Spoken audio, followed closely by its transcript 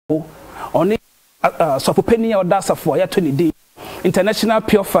on so for penny or that's for ya 20 day international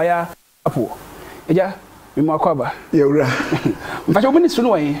pure fire Aboh eja me makwaba yewra mfacho ministry no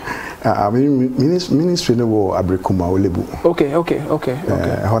wan ministry no wo abrekuma olebu okay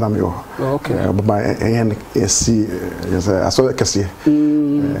hoda me wo okay baba en esi aso kese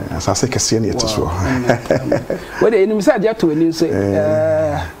asase kese na yetiso we dey enim say dia to enim say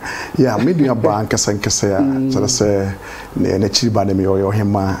yeah me dua ba nkasa ya so say na chiriba na me yo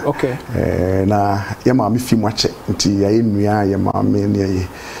hema okay na ya ma me fi mu ache nti ya enua ya ma me ne ye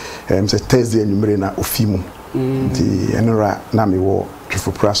say Thursday numere na ofimu nti enura na me wo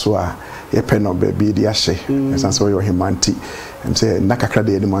twefopra so a ye pe no be bi di ahye esanso yo hemanti say nakakra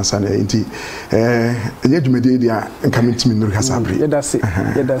de enim ansa na nti enye dwumede dia nka mentimi nuru kasabre ye da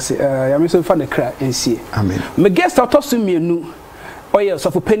se ya me so fa na kra ensie amen me guest autosu mienu oye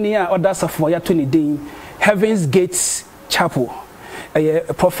so for penny a order for ya 20 day Heaven's Gates Chapel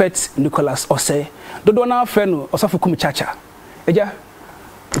prophet Nicholas Ose dodo na afa no osafo Kumchacha eja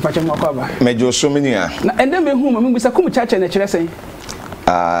ipache makwaba mejo so menia na ende me hu me bisa Kumchacha na kire sen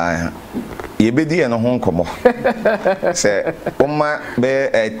yebedi e no ho nkomo se oma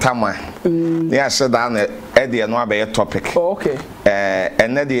be tama ya sheda na e de no abe topic okay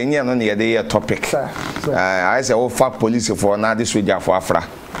ene de enye no na ye de topic I say o fa police for na de soja for afra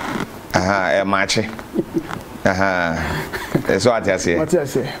e machi so atiase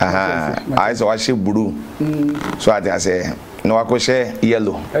I say wa she blue so atiase no akoshe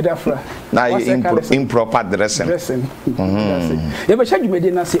yellow edafra na improper dressing ye be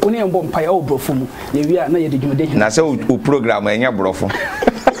chadwumede na se oni embo mpa ya obrofo mu ye wi a na ye de dwumede na se o program enya brofo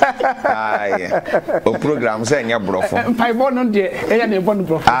o program se enya brofo mpa bo no de eya na ebo no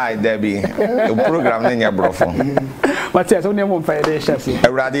brofo there be o program na enya brofo Matias oni embo mpa ya de shase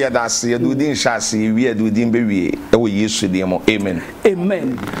ewrade ya das ye do din shase wi e do din be wi e wo Yesu de mo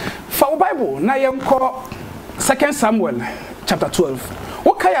amen fa Bible na ye nko 2 Samuel chapter 12.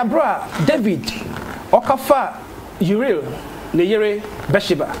 Okaya bra David okafa Uriel ne yere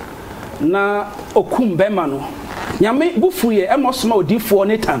Bathsheba na okum bema no nyame bufuye emosoma odifo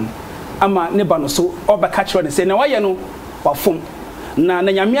Nathan ama ne ba no so obeka kire ne se na waye no wafom na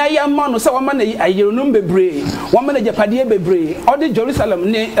nyame ayama no se wama na ayeronum bebre wama na japade bebre odi Jerusalem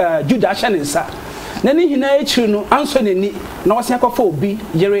ne Judah shanensa na ni hina echiru no anso nani na wase akọfa obi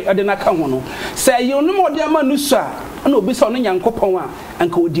yere ode na ka ho no se ayeronum ode ama no so a na obi so no Nyankopon a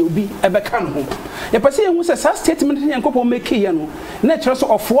anka odi obi ebeka no ho ye pese ye hu se sa statement Nyankopon make ye no na kire so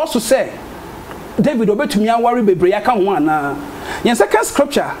ofo so se David obetumi aware bebre ya ka ho ana yen second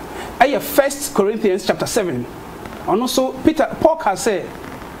scripture aye 1 Corinthians chapter 7 ono so Paul can say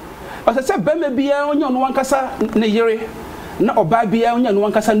o se bema bia onye ono wankasa ne yere na oba bia onye ono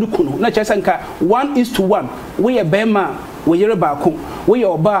wankasa nukunu na kire se nka 1:1 we ye bema we yere baako we ye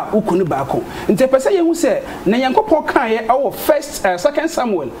oba ukunu baako nte pese ye hu se na Nyankopon kan ye awo 2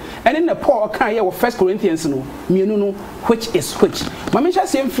 Samuel ene na Paul kan ye wo 1 Corinthians no mienu no which is which mama sha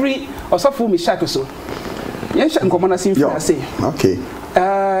sem free osofo Meshach so yen sha nkomo na sem free say okay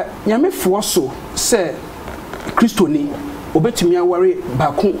nyame fo so se Kristo ni obetumi aware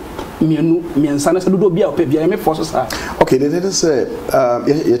baako mienu miensa na se dodo bia opa bia nyame fo so sa okay they say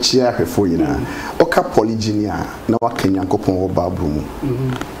ye chia hwefo yina oka polygyny na waka Nyankopon wo Bible mu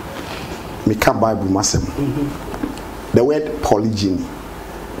me ka Bible masem the word polygyny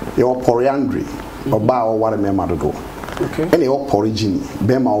your polyandry oba o ware me madodo okay ene your polygyny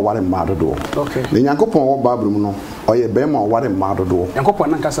be ma o ware madodo okay the Nyankopon wo Bible mu no oye be ma o ware madodo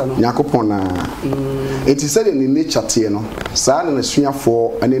Nyankopon na nkasa no Nyankopon na enti said in nature tie no saa na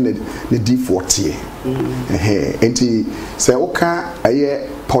suafo ane ne d4 tie enti se oka aye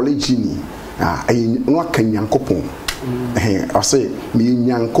polygyny aye no aka Nyankopon I say me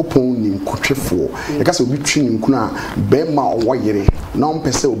Nyankopon ni nkotwefo e ka se obi twi ni nkunu a be ma owo yere na on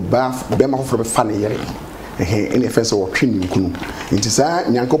pese oba be ma foforo be fa ne yere ene fese wo twi ni nkunu enti saa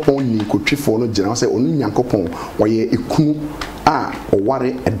Nyankopon ni nkotwefo no gina say onu Nyankopon wo ye ekunu a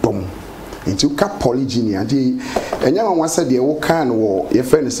oware edom nti ka polygyny ade enya ma wasa de wo kan wo ye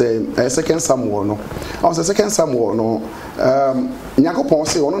friend say 2 Samuel no o say 2 Samuel no Nyankopon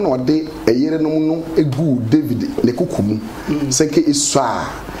say ono no de eyere no no egu David le kukumu senke isua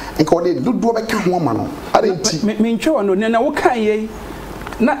enka ode dodo be ka ho ama no ade nti me ntwe ono na wo kan ye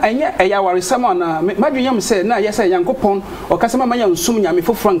na anya eya waresama na madwunyam se na yesa Nyankopon okasema manya nsum nyame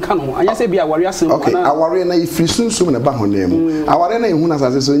foforo nka no anya se bia aware asem okay aware na ifri sunsum na ba honam aware na ehuna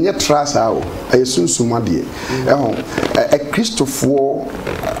sase so nye trust awo e sunsum ade Christopher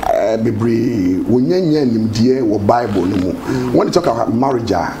bebre wonyanya nimdie wo Bible no mu when you talk about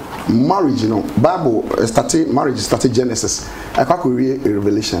marriage marriage, you know, Bible marriage started Genesis. I can't read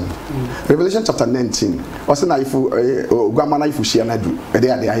Revelation. Revelation chapter 19. Also, now if grandma if she and I do,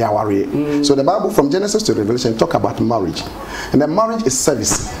 so the Bible from Genesis to Revelation talk about marriage, and the marriage is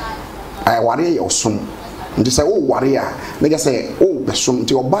service. I worry or some. And they say, oh, warrior. They say, oh, the son,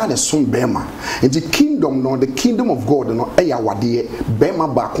 to obey the son, Bema. And the kingdom, no, the kingdom of God, no, Aya Wadi, Bema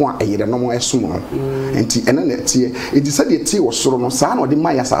Bakwa, a no more sumo. And then it is said the tea was so no son or the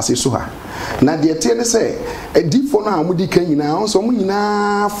Maya Sassi Suha. Now, the tea say, a deep for now, Moody can now, so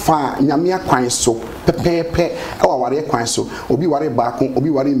Muna fa, Yamia Quinso, Pepe, our warrior Quinso, or be worried back, or be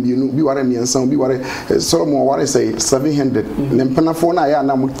worried, be worried me and some be worried, Solomon, what I say, 700, and then Panafona, I am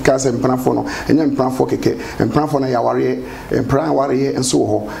Mukas and Panafono, and then Panafo. And plan for na yaware and plan warrior and so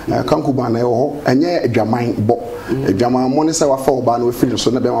ho kankubana ho enye adwaman bo adwaman mo ne se wa fa oba na we firi so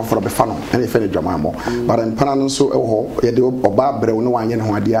na be ma for be fa no and e fe adwaman mo but en plan no so ho ye de oba brew no wanye ne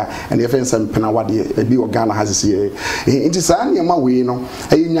ho ade a and e fe nsem plan wade e bi Ghana hasisi inti sa ne ma we no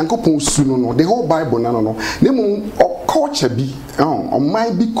e Nyankopon su no the whole Bible na no ne mo culture bi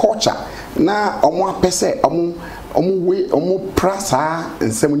man bi culture na omo apese omo prasa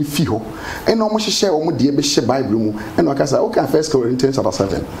nsem ni fi ho ena omo hye omo de be hye Bible mu ena okasa okay 1 Corinthians chapter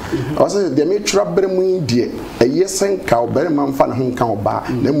 7 also de me trabere mu de yesen ka obere man fa ne ho kan oba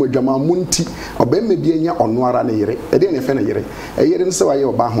na mo adwama munti oba me de anya ono ara na yere e de ne fe na yere e yere ne se wa ye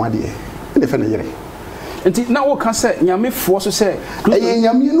oba ho ade e ne fe na yere enti na wo kan se nyame fo so se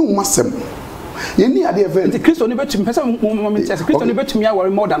nyame no masem yeni ade event the Christ only betumi pesa Christ only betumi aware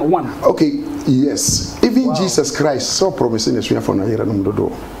more than one. Okay, yes, even Jesus Christ so promising the swear for na yere no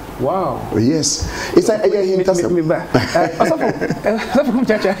dodo. Wow. Yes, it's a him tell me ba Aboh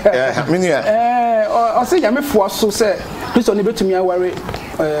Kumchacha minia o say nyame fo so say Christ only betumi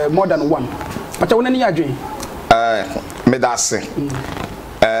aware more than one but wona ni adwen medase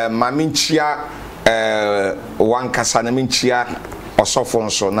maminchia wan kasa na minchia osofo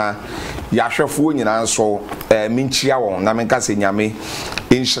nso na yahwefo nyina nso minchia won na menka se nyame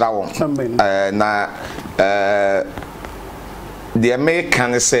inhira won na the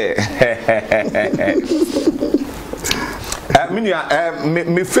American say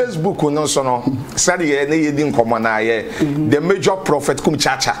me Facebook no so no sadi ye na yedi nkomo na ye the major prophet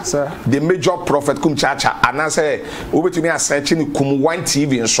Kumchacha the major prophet Kumchacha anase obetumi asearch ni Kum1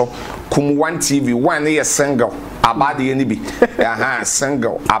 TV nso Kum1 TV one ye single abade ye ni bi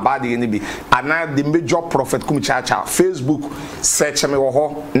single abade ye ni bi ana the major prophet Kumchacha Facebook search me wo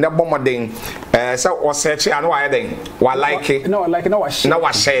ho ne bomoden say o search anu wa ye den wa like no like na wa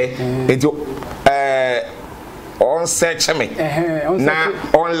share ejo on search me na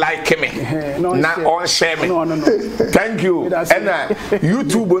on like me na on share me no thank you and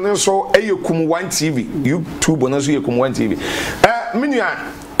YouTube no so Kum1 TV YouTube no so Kum1 TV minia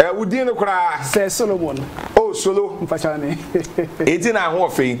wudi no kura say Solomon oh solo mpachane eti na ho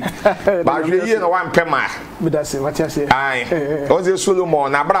ofin ba hwe ye no wan pema bidase what you say ai o ze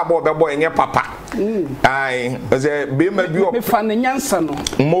Solomon na bra bo be bo enye papa ai o ze be ma bi o me fa ne nyansa no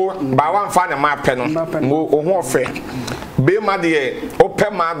mo ba wan fa ne ma pe no mo o ho ofe be ma de o pe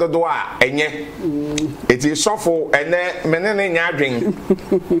ma dodo a enye eti sofo ene menene nya adwen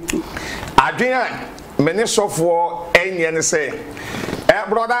adwen a mene sofo enye ne say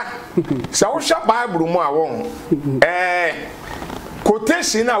brother so we share Bible mu awon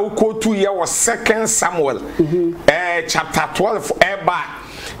quotation na we quote here was 2 Samuel chapter 12 eba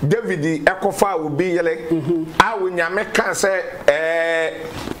David ekofa obi yele a we nyame kan say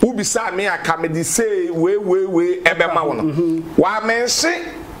ubisa me aka me di say we ebe ma wono wa mense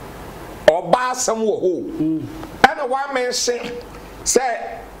oba asem wo ho and wa mense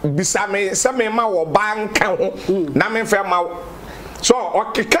say bisa me say me ma wo ba nka ho na me fe ma so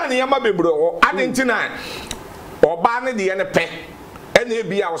okeka ne yama bebro o adentina oba ne de ne pe ene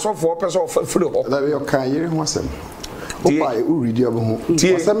bia osofo pe so firi ho da we oka yire ho asem opa e u read abo ho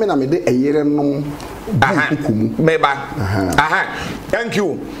asem me na me de eyire no bukumu meba thank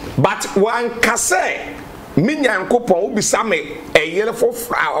you but one kase minyankopon ubisa me eyire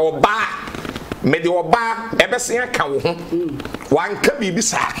fofra oba me de oba ebese aka wo ho one ka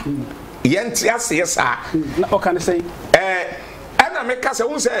bibisa yenti ase yesa na o kan say na me kase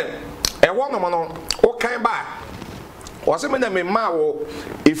won se e wono mo no o kan ba was me na me ma wo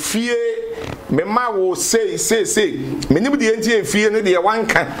efie me ma wo say me nim de enti efie ne de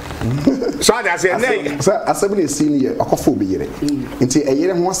wanka so I say nay sir asem na esi ne akofo be yere enti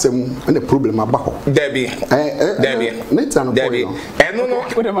eyere ho asem na problem aba ho Debbie neta no boy eno no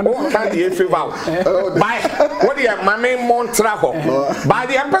o ka de favor by what the mame montra ho by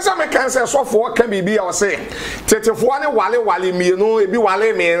the person me can say so for ka bibi o say tetefo ne wale mi no ebi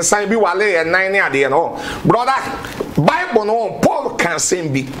wale mi ensan ebi wale enan ne ade no brother Bible no Paul can say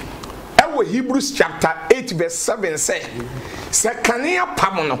bi Hebrews chapter 8 verse 7 say kania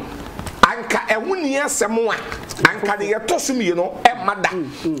pam no anka ehuni asem a anka de yetosum ye no e mada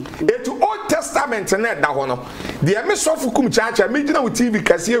etu Old Testament na da ho no de me sofu Kumchacha me gina with TV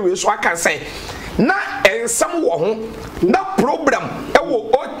kase we so aka say na ensam wo ho na problem e wo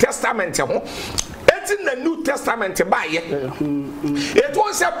Old Testament ho in the New Testament by it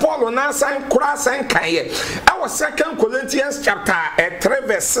was a Paul on San Cross and Kaye. Our 2 Corinthians chapter 3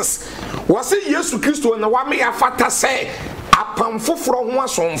 verses was it Jesus Christ and the Wami Afata say a pamfo from one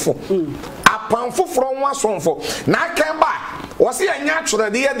sonfo a pamfo from one sonfo now came back was he a natural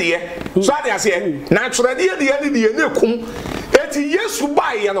dear so I say natural dear kum et yes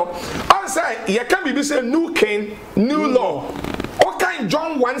buy you know I say you can be say new king new law okay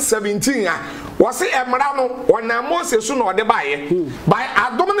John 1:17 wasi emra no wonam Moses so no de bae by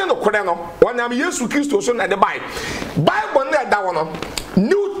adomne no kore no wonam Yesu Kristo so na de bae Bible na da wono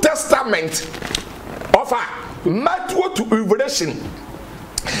New Testament offer Matthew to Revelation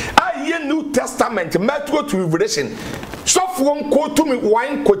aye New Testament Matthew to Revelation so for quote to me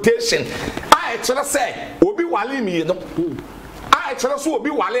one quotation I chere say obi wale mi no I chere so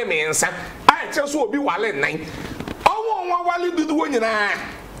obi wale mi nsa I chere so obi wale nan owo wale dudu wonyina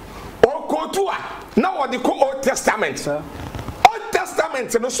Okotua now what they call Old Testament. Old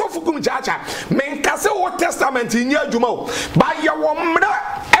Testament no so for Kumchacha. Men kase Old Testament in your jumo. By your wombra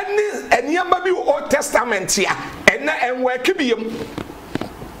any yambabi Old Testament here. And where kibium.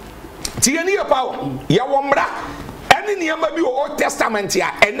 Tiani about your wombra any yambabi Old Testament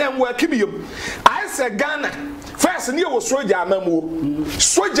here. And then where kibium. I said Ghana. First near was soja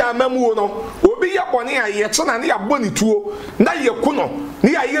mamu no obi ya bone a ye chena na ya boni tuo na ye kuno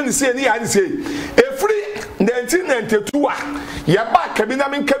ni ya ye ni se efri 1992 a ye ba kabina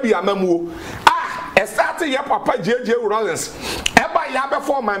men kabi amamu e start ye papa JJ Rollins e ba ya be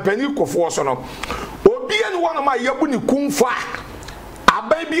for man pani kofo so no obi ene wono ma ye boni kumfa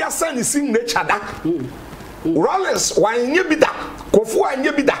aba bi asa ni sin nature da Rollins wanye bi da kofo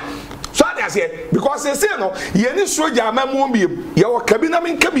anye bi da so I say because they say no ye ni soja amamu bi ye wo kabina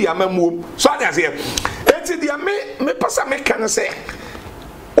men kabi amamu so I say enti dia me pasa me kan say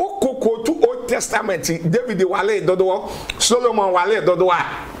okoko to Old Testament David wale dodo Solomon wale dodo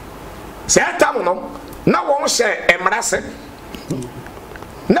a say tam no na won she emrase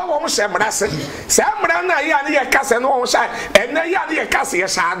na won she emrase say emra na ya ne ye kase no won she ena ya ne ye kase ye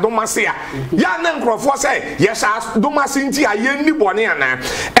sha domase a ya na nkrofo say ye sha domase nti a ye ni bone ana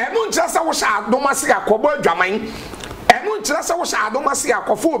enu nkyere se wo sha domase akobo adwaman enu nkyere se wo sha domase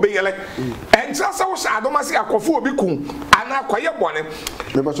akofo obeyele enkyere se wo sha domase akofo obi kun ana akoye bone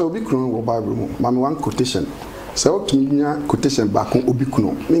me ba so obi kun wo Bible mu mama one quotation so kinya quotation back on obi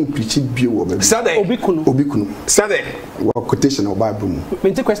kuno me preach bio wo be obi kuno sade wo quotation o Bible mu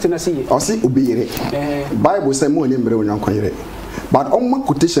me take question asi o si obi yere Bible say mo ni mbere wo nyankon yere but on my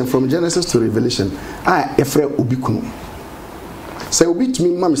quotation from Genesis to Revelation efre obi kuno say obi to me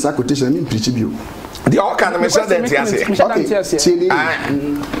mama say quotation me preach bio the all kind of message that okay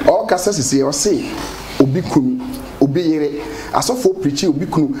all case say o say obi kuno obi yere asofo preach obi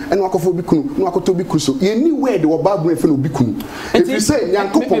kunu ene wakofo obi kunu no wakoto obi kunu so ye ni word wo Bible efe no obi kunu if you say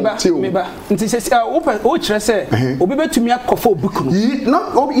nyankopon teo meba nti se o kire se obi betumi akofo obi kunu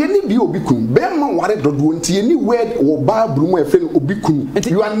no ye ni bi obi kunu be ma ware dodo nti ye ni word wo Bible mu efe no obi kunu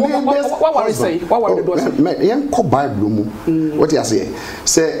you are neighbors what were say what were do me yen ko Bible mu what you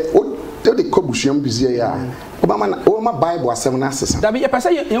say o de kobusuam bizie ya Obama Bible asem na asesa da bi ye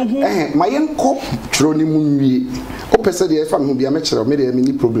pese ye hu ma yen ko twro ni mu nwie o pese de fa me bia me kire me de me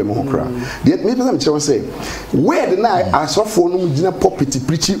ni problem ho kra de me pese me kire won say word na asofo no gina property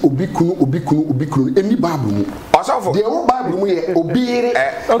preaching obi kunu eni Bible mu asofo de wo Bible mu ye obi yere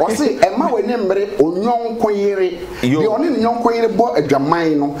o say e ma we ne mmere onyonko yere de oni ne nyonko yere bo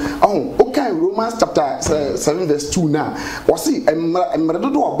adwaman no okay Romans chapter 7 verse 2 na o say mmere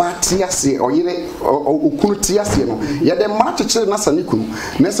dodo oba tiase o yere okunu tiase no ye de ma chechire na sane kunu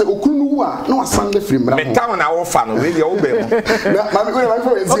na se okunu wu a na wasan le free mmere me town na wo fa no we de wo be na ma we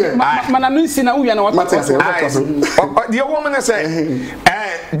for ezie mana no nsi na wo ya na what the woman say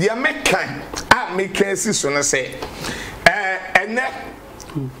the American si so na say ene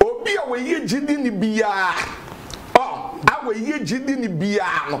obi a we ye gidi ni bia awe ye gidi ni bia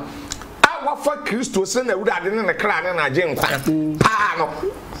no awafa Kristo se na Awurade ne kra ne na agye nkwa pa no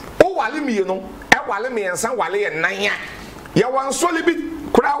o wale mi no e wale mi ensa wale ye nan ya ye wansole bi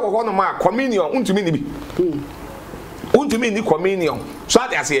kra wo ho no ma communion untumi ni bi untumi ni communion so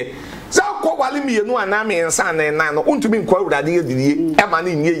ade ase za ko wale mi no ana mi ensa na nan no untumi nkwa Awurade ye didie e ma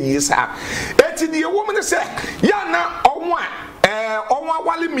ne nye yi sa eti die wo me se ya na omo onwa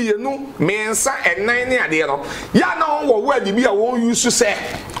wale mienu mensa enan ne ade no ya na on wo wadi bi a won yusu se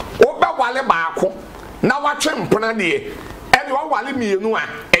wo ba wale baako na watwe mpona de ene wo wale mienu a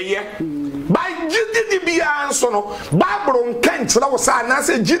eye ba gidi ni bia nso no babro nkan kira wo sa na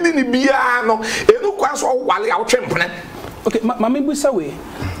se gidi ni bia no enu kwa so wale a watwe mpona. Okay, mama busa we.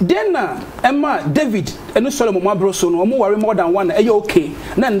 Then Emma David and Solomon Mabroso no mo worry more than one. Are you okay?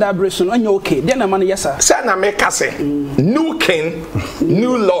 Then that Bresson and you okay? Then man yes sir. Say na make say new king,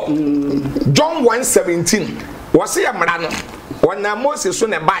 new law. John 1:17. Was say amra no. Wana Moses so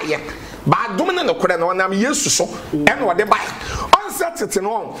na baye. Ba dum na no kore no na Yesu so. En wo de baye. On set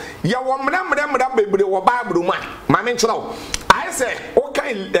no. Ya wo mra bebre wo Bible ma. Ma me nkyerɛ. I say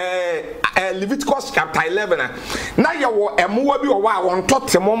okay Leviticus chapter 11 na ya wo emowa bi wo wa won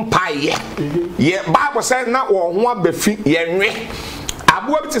totemo mpaye ye Bible say na wo ho abafi ye nwe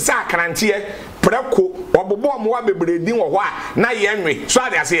aboa bi te sa akrantie preko obobo omowa bebredin wo ho a na ye nwe so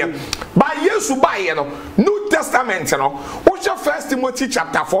ade ase ba Yesu ba ye no New Testament no wo hwe 1 Timothy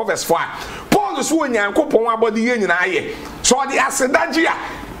chapter 4 verse 4 Paul so onyankopon abode ye nyina ye so ade asedaji a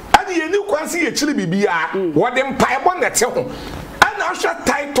ade ye ni kwanse ye chiri bibia wo de mpaebo nete ho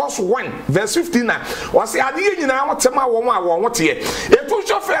Titus 1 verse 15 na was ade nyina wotema wo wote ye etu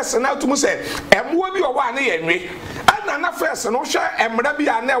hwe first na tumu se emowa bi owa na ye nwe ana na first no hwe emra bi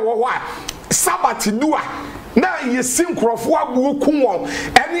ana wo ho a Sabbath dua na ye sinkrofo abu okum won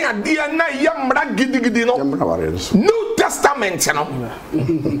ene ade na ye mra gidigidi no New Testament no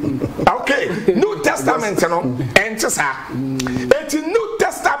okay New Testament no entesa eti New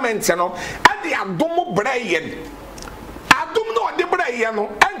Testament no ade adomo brayen adum no de braye no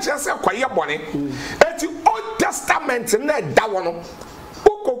enche se kwaye bone eti Old Testament na da wono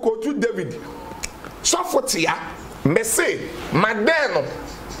okokotu David sofotia mese madeno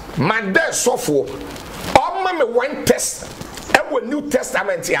made sofo o me one test ewo New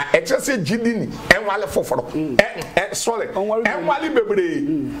Testament ya enche se gidini enwale foforo sorry enwale bebre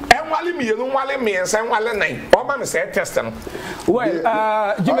enwale mienu wale miensa enwale nan o ma me say test no well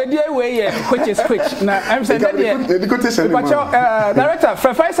jumedie we ye which is which na I'm saying that the director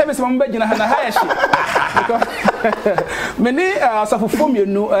for fire service mo be gina na hayashi because many sofo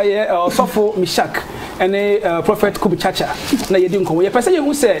mienu sofo Meshach and prophet Kumchacha na yedi nko ye pese ye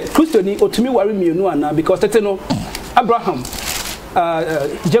hu say Christo ni otumi ware mienu ana because tete no Abraham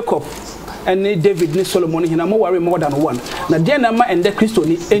Jacob and David ni Solomon hina mo worry more than one na dia na ma ende Kristo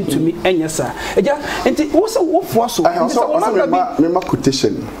ni entumi enyesa eja enti wo so wo fo so me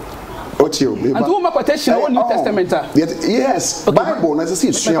quotation otio me and wo quotation on New Testament yes Bible na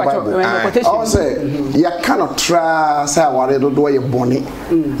say sua Bible I say you cannot try say ware do ye bone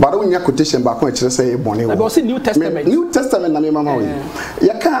but when you quotation ba ko e kire say ye bone wo say New Testament na me mama we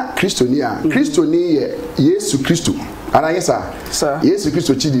ya ka Kristo ni a Kristo ni ye Yesu Kristo and yes sir yes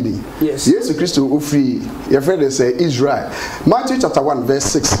Christo chididi yes Christo ofri your friend say Israel Matthew chapter 1 verse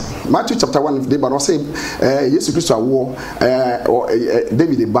 6 Matthew chapter 1 they but say yes Christo awo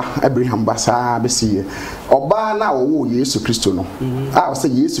David ba Abraham ba sa be see oba na wo yes Christo no say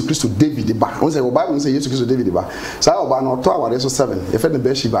yes Christo David ba on say oba say yes Christo David ba sa oba no to aware so 7 your friend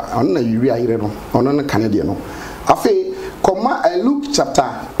be Sheba on na yiri ayire no on no Canadian no afi comma Luke chapter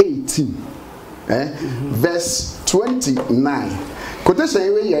 18 verse 29 quotation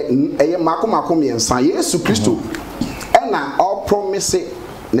ye mako miensa Yesu Kristo na all promise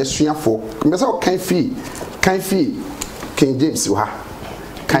na suafo mbese o kan fi King James wa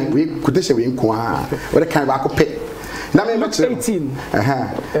kan we quotation we nko a we kan ba ko pe na me 18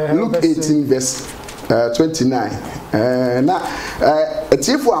 Luke 18 verse 29 na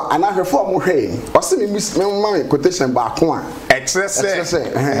etiefo anahwefo mo hwe o se me quotation ba ko a excess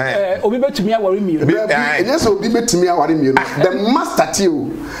obi betumi aware mi yes obi betumi aware mi the master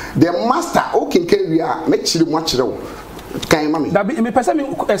too the master o kinke wi a me chire mo chire wo Can mami. That be me person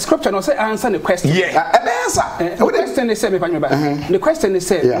scripture no say answer the question. Yeah. Answer. The question is say me panyo. The question is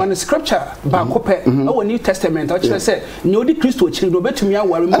say man scripture ba kope our New Testament or say no di Christo chiri do betumi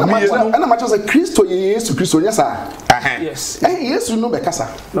aware mu. And much as a Christo yes Christo yes sir. Yes. Yes no be kasa.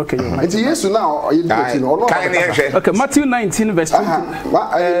 Okay. It's yes now you do it no. Okay, Matthew 19 verse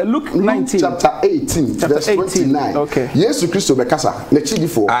 20. Luke 19 chapter 18 verse 29. Okay. Yes Christo be kasa na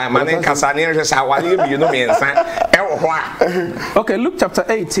chidifo. Man kasa ni hwe sa wale bi no me nsa e wo ho a. Okay, Luke chapter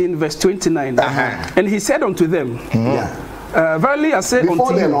 18 verse 29. And he said unto them, verily I say unto you.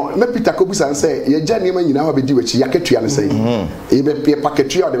 Before then, na Peter Kobusan say, ye gya niam nyina ho bedi wachi yaketua ne say. E be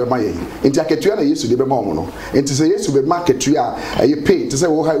paketua de be ma ye. Enti aketua na Yesu de be ma omo no. Enti say Yesu be ma aketua e pay to say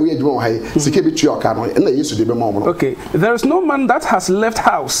wo ha we adwuma wo ha sike bi tua ka no na Yesu de be ma omo no. Okay, there is no man that has left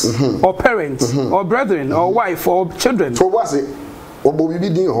house or parents or brethren or wife or children. So what say obo bibi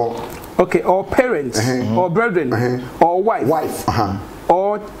din ho. Okay, or parents or brethren or wife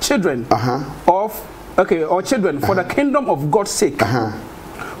or children or children for the kingdom of God's sake,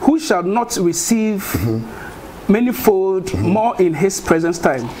 who shall not receive manifold more in his present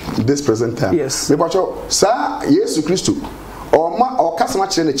time. This present time. Yes. Me bacho sa Yesu Kristo or kasama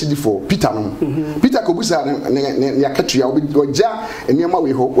kire na chidifo Peter no. Peter kobusa ne yaketua oja eniema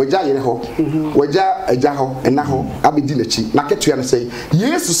we ho, oja yere ho, oja eja ho, ena ho, abedi nachi. Na ketua ne say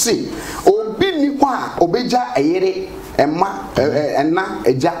Yesu say obi ni kwa obeja eyere ema ena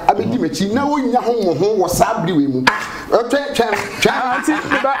eja abedi mechi na onya ho wo sabri we mu. Twa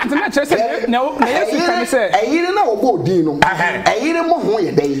na chese na Yesu kan say eyere na obo odin no. Eyere mo ho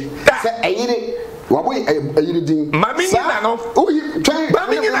ye dey. Say eyere waboy eyire din mami ni na no oyi twan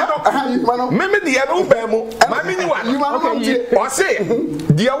mami ni na no meme de ya no ba mu mami ni wa o se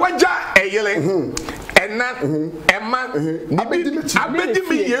de waja eyele ena ema ni bi abedi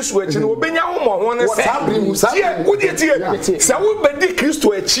mi Yesu achi no obenya ho mo ho ne se tie wo de tie se wo bedi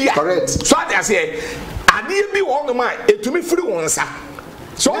Kristo achi a correct so ade se ade bi wo no ma etumi firi won sa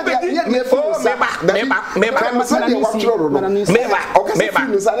so bedi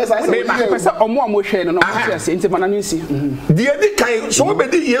so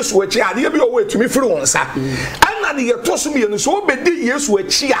bedi Yesu achi ade bi o etumi firi won sa ana de yeto so mi no so bedi Yesu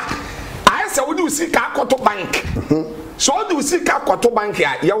achi a ayese wo de usika akoto bank so do we see kwato bank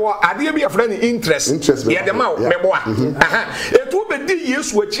ya wo ade bi afra ni interest ye de ma mebo a etu be di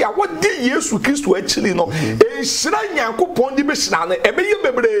Yesu achi a wo di Yesu Kristo achi no enhira Nyankopon di be hira no ebe ye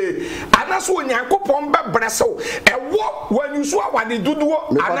bebre anaso Nyankopon be bresew ewo wanusu awade duduo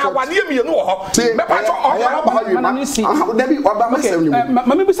ana awade emienu ho me pa to o Debbie oba masem ni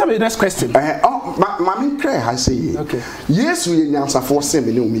mama bi say the next question mama cry ha say Yesu ye nyansafo se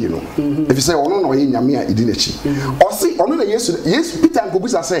me ne omienu if say ono no ye nyame a idi nachi osi ono na Yesu Peter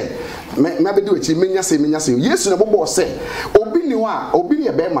ngobusa say me be di wachi menya se Yesu na bobo say obi ni wa obi ni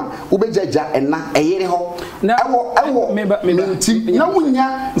ebe ma ubejaja ena eyere ho ewo menti na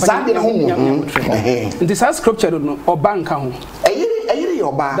wunya za de ho this has scripture no oba nka ho eyere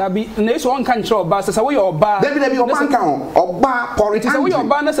oba da bi na Yesu on kan kire oba say we oba David oba nka ho oba pori say we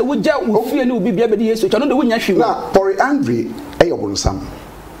oba na say wo ja wo fie ni obi bia be Yesu no de wunya hwi na pori Andre eyobonsam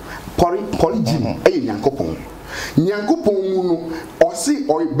polygyny Nyankopon mu no osi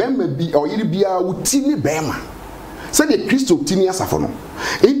bema bi oyiri bia wuti ni bema se de Kristo tini asafo no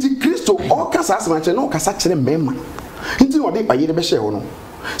enti Kristo o kasa asemache no kasa kire bema enti odi oyiri be hye ho no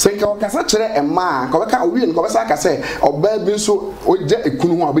se nka o kasa kire ema ka beka owie no ka besa ka se oba bi nso oja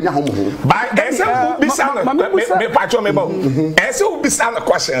ekunu ho obenya ho mo ba ese bi sa me pacho me ba ese bi sa na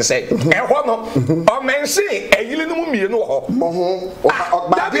question say e ho no o mention eyili no mu mienu ho mo ho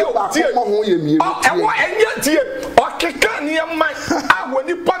ba de mo ho ye mienu e wo enya tie o keka ni ma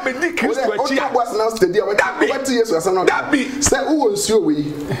awoni pa be di Kristo achi a o na stadium what Yesu asa no say wo nsuo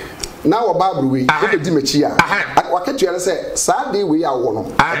we na wo Bible we e di machi a waketua say saa dey we a wo no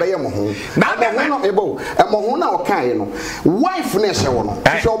abeye mo ho na no ebo mo ho na o kan no wife na ehye wo no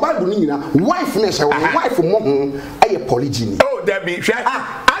so Bible ni nyina wife na ehye wo no wife mo ho eye polygyny oh there be hwe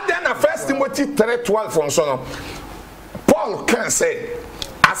adana 1 Timothy 3:12 so no Paul can say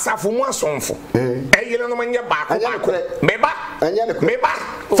asafo mu asonfo eyele no manye baako meba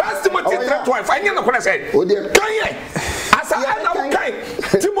 1 Timothy 3:12 anya no kona say kan asa ana kan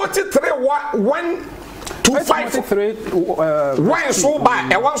Timothy 3:1 to 5 when so by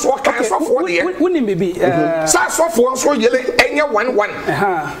e wan so kan so for de woni bibi sa so for so yele enye 1:1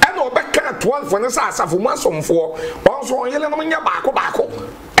 and obeka 12 no sa asafo mu asonfo wan so yele no manye baako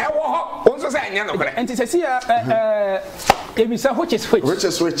e wo ho onso say anya no kore enti say ebisa which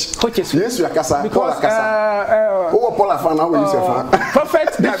is yes you akasa because Paul akasa Paul afana we use fa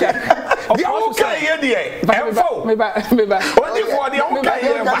prophet bishop the okay die emfo meba odi for the onka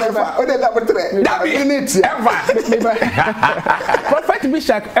emfa o de da botre Prophet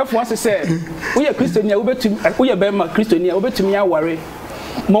Meshach F1 say we are Christian we are bema Christian obetumi aware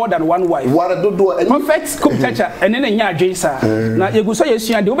more than one wife. Prophet Kumchacha and then nya adwensa na yegu so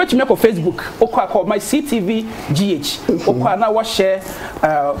yesua de obetumi ko Facebook okwa my CTV GH okwa na wa share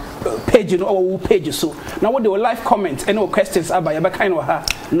page no or page so na what the live comment and no questions about ya be kind of her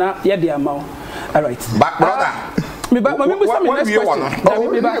na ye de amount. All right, brother. Me some next question.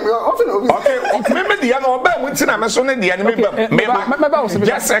 Okay, remember the other one. We na me so na the enemy.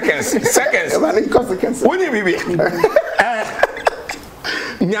 Just seconds. When you be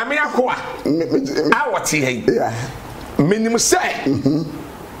nyame akoa awoti hey minim say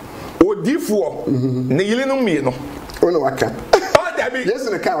odifo ne yile no mie no ono waka dabi yes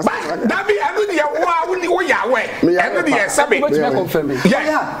in the car dabi anu dia wo ya we enu dia sabe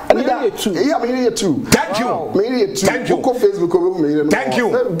yeah me too thank you ko Facebook ko me thank you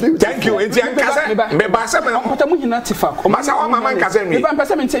enti ankasa me ba se me pata mu hina tifa masa wa mama ankasa mi me ba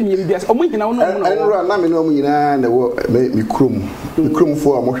mpesa me ntem yiri bia o mu hina wo no enro na me no mu hina na wo me krom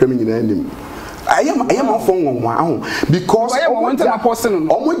fo a mo hwe me hina anim I am from one because I want to person.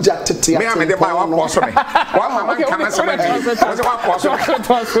 Almost just me am the buy one person. One mama can say and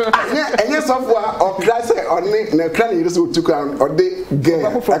yes of or class on the clan you so took or they get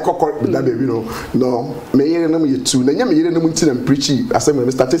that baby no me here no me two na me here no mu tin preachy asem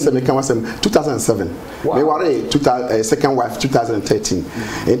me started say me kan 2007 me worry second wife 2013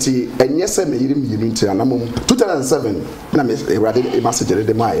 enti enye say me here me tin na 2007 na me ready message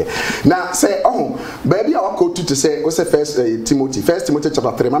de mai na say baby I go to say what's first Timothy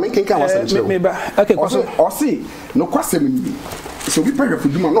chapter 3 mama kenka was okay o see no kwasem ni so we pray for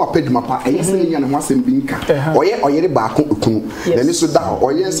duma no apeduma pa eyese nya na wasem bi nka oyere ba ko okunu na ni so da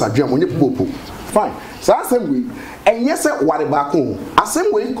oye nsadwam onye popo fine so asem we enye se ware ba ko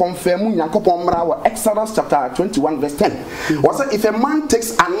asem we confirm Yakobon mra wa Exodus chapter 21 verse 10 was if a man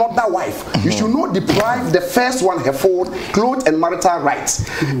takes another wife you should not deprive the first one her food clothes and marital rights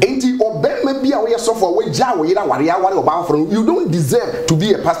enti obema bia we so for we ja we yira ware oba for you don't deserve to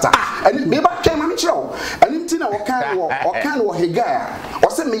be a pastor and me ba ken man chiro and enti na okan wo hega o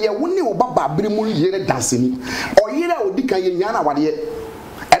se me ye woni oba bere mu yire danseni oyira odika ye nya na ware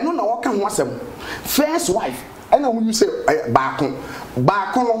eno na wokan ho asem first wife and when you say back no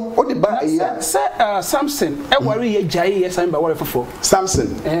o de ba say Samson e worry ye jai yes am ba worry for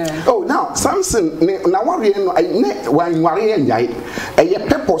Samson oh now Samson na worry no ne wan worry ye jai e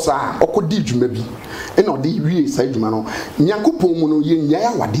purpose a okodi dwuma bi e na odi wie sai dwuma no Nyankopon mu no ye nyai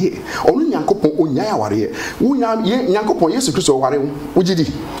awade onu Nyankopon onyai aware wo Nyankopon Yesu Kristo ware wo gidi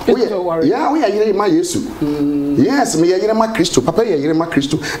ya wo ya yire ma Yesu yes me ya yire ma Kristo papa ya yire ma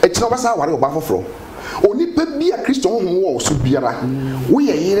Kristo e tina obasa ware oba foforo onipa bia Kristo honhom wo so biara wo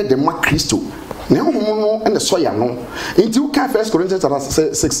ye yire de ma Kristo na honhom no ene so ya no enti wo kan 1 Corinthians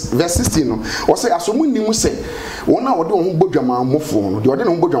 6 verse 16 no wo say asomu nimu say wona wo de honhom bodwama mofo no de wo de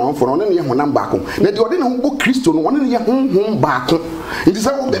honhom bodwama mofo no ne ye honam baako na de wo de honhom bo Kristo no wona ne ye honhom baako enti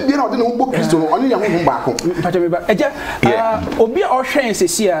say wo bia na wo de honhom bo Kristo no wona ye honhom baako pata me ba eja obi a ohwen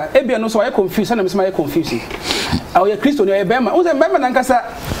sesi a ebia no so wa confuse na me say confuse awo ye Kristo no ye bema wo say bema na nkasa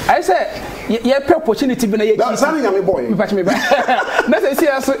I say ye pre opportunity bi na ye chi san nyame boy me pata me ba na say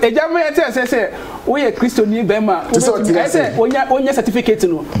so eja me ye say wo ye Kristo ni bema I say onya certificate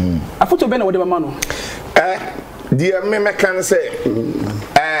no afoto be na wo de mama no dear me can say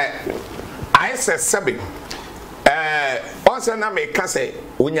I say sabi on say na me can say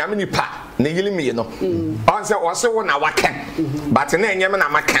onyame ni pa na yili mi no on say o se wo na wakan but na enyem na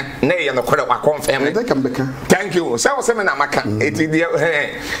makan na ye no kore wa confirm thank you say o se me na makan eti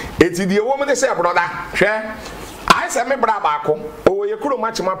die wo me say brother hwe I say me bra ba ko o ye kuro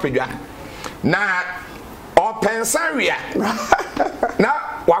ma chima pedwa na o pensaria na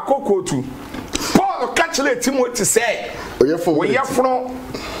wakokotu Paul catchele Timothy say we ye fro ye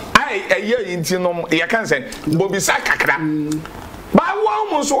inti no ye kan say bobisa kakra ba wo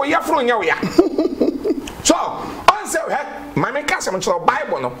mo so ye fro nya wo ya so on say he ma me ka say mo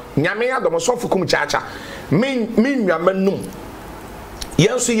Bible no nyame adom so fukum chacha min nwamanum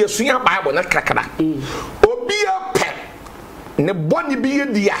yenso yesuya Bible na kakra obi ape ne boni bi ye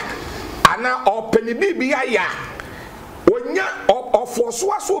dia ana openi bi ya onya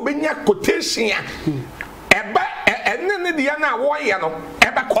ofoso aso obenya quotation eba enne dia na wo ye no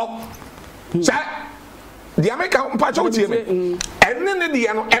ebe ko sa the American mpacho tie me enne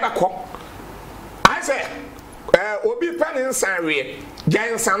dia no ebe ko I say obi pen nsan we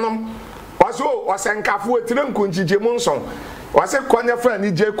jansanom oso osenkafo etire nkunjije mu nson wase konya fra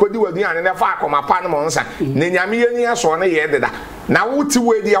ni je kodi wadi ane na fa akoma pa no mo nsa ne nyame yani aso ne ye deda na wuti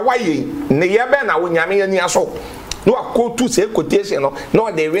we dia waye ne ye be na wo nyame yani aso no akotu se quotation no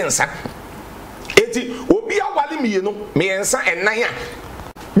no de we nsa eti obi awale miye no me nsa enan a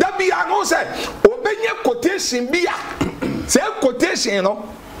da bia no se obenye quotation bia se quotation no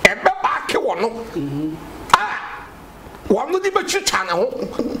ebe ba ke wo no wono di betwitwa na ho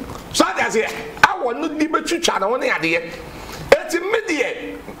so that say I wono di betwitwa na ho ne ade eti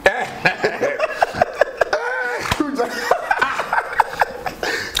medie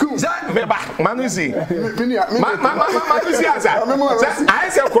meba manusi manusi asa I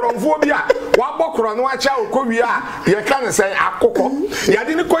say koronfo bi a wabọ koro no acha okowi a ye ka ne say akokọ ya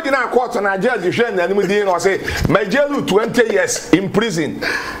de ni kodi na court na judge hwe na nim din no say majelu 20 years in prison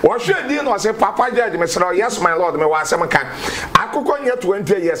wo hwe din no say papa judge me say yes my lord me wa asem kan akokọ nye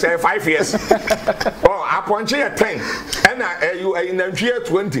 20 years 5 years oh aponche ye 10 and you in Nigeria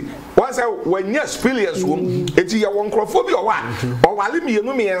 20 once when yes experience wom eti ye won krofo bi o wa o wale mi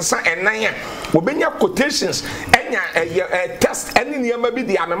enu mi ensa enan a obenya quotations enya test eni niam bi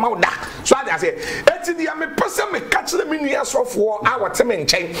di amema da so I say eti di am pese me catch the menu asofo a wote me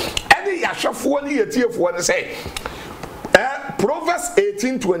nchen eni ya hwefo ni yetiefo ne say Proverbs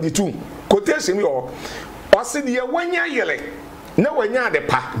 18:22 quotation yo o se de wanya yele na wanya de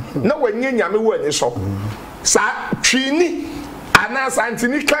pa na wanya nyame wani so sa twini ana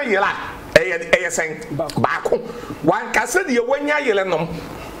santini kan yela eyesen baako wan kase de wanya yele nom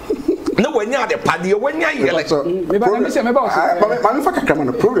na wanya de pa de wanya yele me ba me fa kakra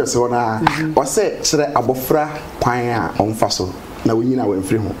no progress wona o se kire abofra kwan a onfa so na wonyina wa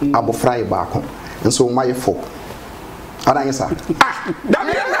mfiri ho abofra ye baako nso maye fo ada yesa da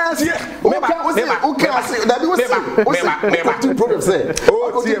me na tie two problems say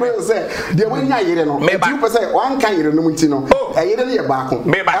the wanya yere no two person one kan yere no munti no yere ne ye baako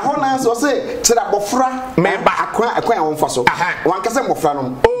e ho na so say kire abofra me ba akwan a onfa so wan kase mofra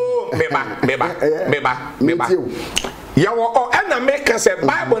no meba yawo o ena make say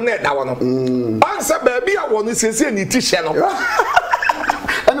bible na da wono ansa ba bia wono sese ni tishe no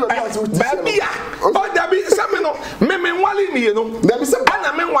baby o da bi se me no me nwale mi no da bi se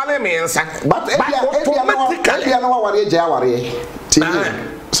ana me nwale mi nsa but ebia na waware je aware ti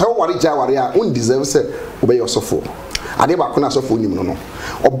so waware je aware a un deserve say obey osofo ade ba kuna osofo nim no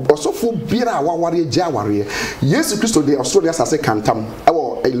osofo bira waware je aware Yesu Kristo de osoro ya sase kantam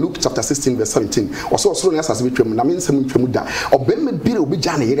Luke chapter 16 verse 17 also osoro ya sase betwem na mensem ntwem da obemme bira obi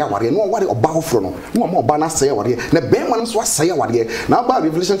ja na yere aware no ware oba hofro no no ma oba na sey aware na be man so asey aware na ba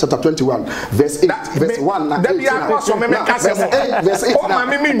Revelation chapter 21 verse 8 verse 1 na verse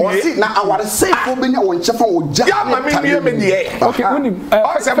 8 na aware sey ko be nya won chefa wo ja ya ma me me die okay woni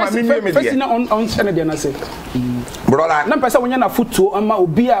first na on channel dey na say brother na pese wonya na foto ama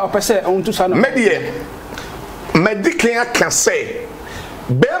obi a opese on to sa no medie medical can say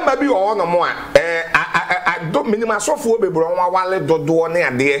bema bi o no mo a do minimum sofo bebro won wale dodo ne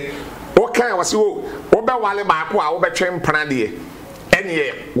ade o kan wase o be wale baako a wo be twen mpana de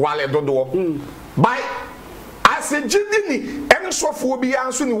ene wale dodo by asejidini ene sofo bi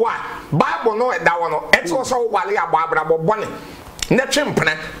anso ni wa bible no da wono eto so wale ababra bobone ne twen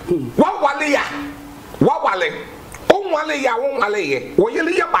mpana wa wale o wale ya won wale ye wo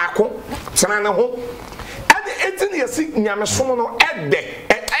yele ya baako tena ne ho eti ne yesi nyamesom no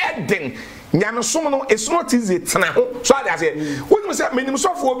eden nyamesom no it's not easy tena ho so I say when me say menim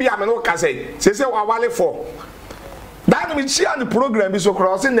sofo bi am no ka say wa wale for that me share the program bi so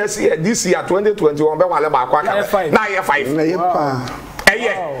cross next year this year 2021 be wale ba kwa ka na year 5 na year pa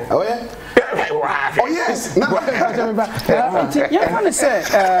oh yeah oh yes yeah man say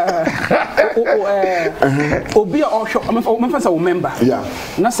obi o hwo me fa say o member yeah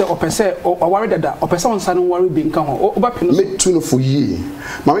na say o pese o worry dada o pese on sa no worry bi nka ho o ba pino me tu no for ye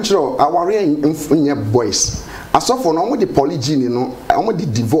ma me chiro aware nye boys asofo no mo de polygyny no mo de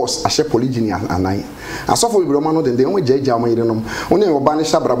divorce ahye polygyny anan asofo bi bro ma no de mo jaja mo yire no oni oba ne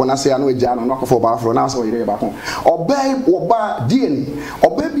shabrabo na se ano eja no akofo ba afro na so yire ba ko oba DNA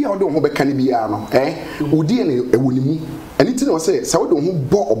oba bi a o de ho be kan bi ya no o DNA ewonimu ani ti no say sa wo de ho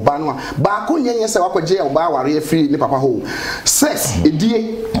bo oba no ba ko nyenye se wakwaje oba aware free ni papa ho sex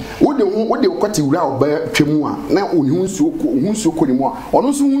edie wo de kwati wura oba twemu a na oni hunsuo ko ni mu a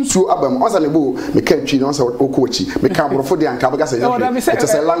ono so hunsuo abam oza ne bo me ka twi no say okochi me ka brofo de anka baga say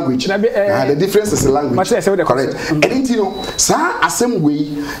it's a language the difference is the language correct and you know sa asem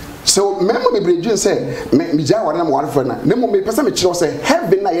we so memo me breju say me ja ware na mo ware for na nemo me pesa me kire say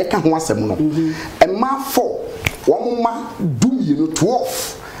heaven na ye ka ho asem no e ma 4 won ma dum ye no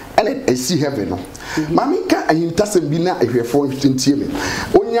 12 and I see heaven no mamika ayintasem bi na ehwefo ntie me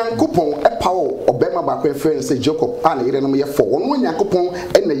onyankopon epawo obema ba kwa friend say Jacob ana yire no ye for ono onyankopon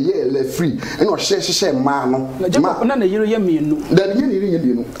na ye le free na o hye ma no na Jacob na yire ye mienu da ye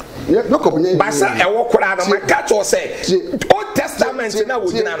mienu Jacob nye basa ewo kura no maka to say Old Testament na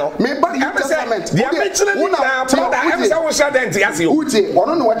wodina no me ba Old Testament dia mention na brother am say wo share dent yase o uche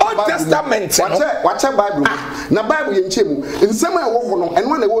ono no Old Testament watch Bible na Bible ye nchemu nsem a wo ho no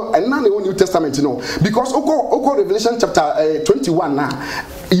eno na New Testament no because oko Revelation chapter 21 na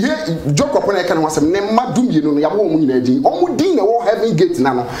ye Jacob na kan wasem ne madum ye no yabo mu nyina din omu din na wo heaven gate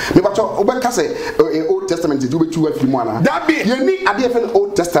na no me ba cho obeka say Old Testament do betu afiri mu ana ye ni ade fe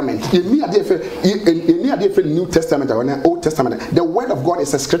Old Testament ye ni ade fe New Testament or Old Testament. The word of God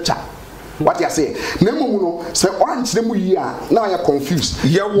is a scripture. What you say? Nemu no say orange nemu yi a na you confused.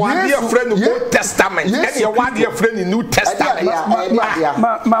 Ye one dear friend in Old Testament and ye one dear friend in New Testament.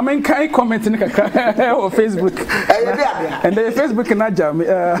 Ma men kan comment ni kakra on Facebook. And the Facebook na jam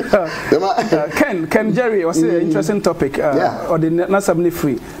Ken Jerry was an interesting topic or the nasabni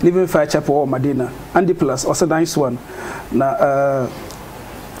free living fire chapel or Madina Andy plus also nice one. Na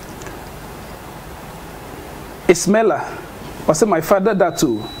Ismaila was my father that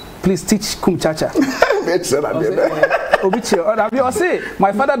too. Please teach Kumchacha. Obichi, say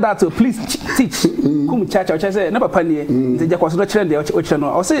my father that too. Please teach Kumchacha. Which I say never panic. The Jack was not trend the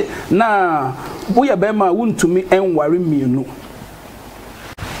Ochano. I say nah, we are Bema wouldn't to me and worry me no.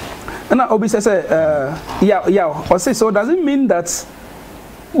 And now Obi says yeah. I say so does it mean that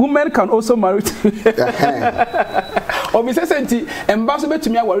women can also marry? Obi say senti ambassador to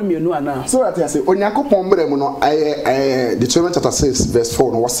me worry me no ana. So that I say onyankopon mbre mu no Deuteronomy chapter 6 verse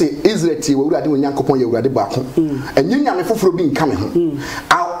 4 no was say Israel ti we wurade onyankopon ye wurade ba ko enye nyame foforo bi nka me ho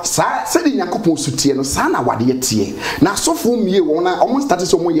sa se di nyankopon sutie no sa na wade tie na sofo mie won na almost started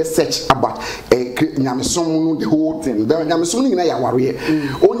so mo ye search about nyame som no the whole thing the nyame som ni na ya ware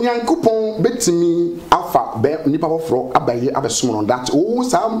onyankopon betimi afa be nipa foforo abaye abesom no that o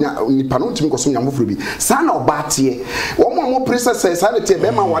sa nipa no ntimi kosom nyame foforo bi sa na oba tie One princess says, I tell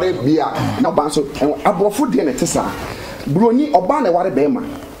Bema ware bia na banso abrofo de na tesa broni oba na ware bema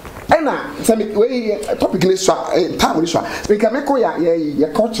ena se me we topic ni so time ni so because me ko ya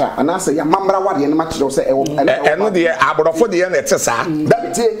culture and say ya mamra ware na ma kire say eno de abrofo de na tesa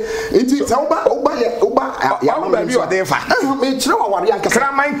that it se oba ya mamra bi o de fa me kire wa ware anka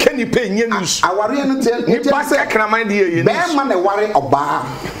kraman kani pe nye news aware no tell ni pa se kraman de ye bema na ware oba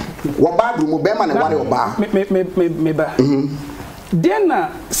Waba do bema na ware oba me ba den na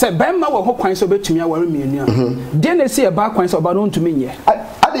se bema wo ho kwan so betumi aware mienu a den na se e ba kwan so oba no ntumi nye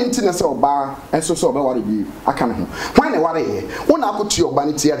ade na se oba enso so oba ware bi aka ne ho kwan na ware ye wona akotu oba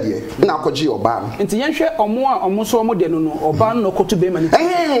ne tie ade na akoji oba no nti yenhwe omo so omo de no oba no kotu bema ne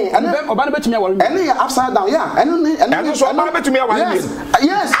oba no betumi aware ene ya upside down yeah ene so oba betumi aware mienu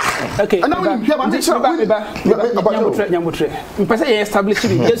yes okay and we nyamotre mpese ye establish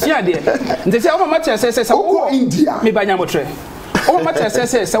bi yesu ade nti se omo matter se wo India me ba nyamotre omo matter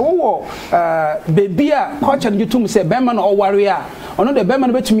se wo baby a culture you tum se bema no oware a ono de bema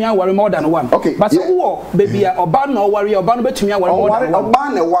no betumi aware more than one okay but se wo baby a oba no oware oba no betumi aware more than one oba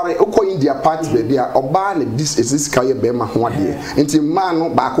na ware uko India part baby a oba na this kaye bema ho ade nti man no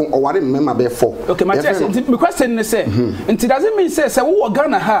ba ko oware mema be 4 okay matter se my question is say nti does it mean say wo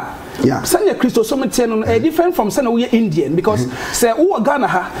Ghana ha sanya Christo so mte no different from say we Indian because say wo Ghana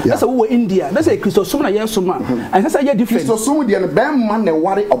ha that's wo India that's say Christo so na yeso ma and say different Christo so de bema na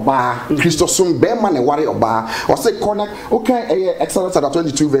ware oba Christo so bema na ware oba o say connect okay Exodus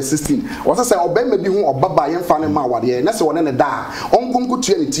 22 verse 16 o say obema bi hu obaba ye mfa ne ma ware na say wona ne da onkonko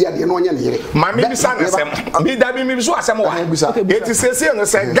tua ne tia de no onye ne yere ma me bi sa na sem bi da bi me bi so asem wa eti sese no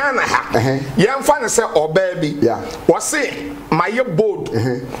say Ghana ha ye mfa ne say oba bi o say maye bold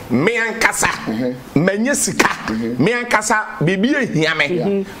me ankasa manye sika me ankasa bibi ehia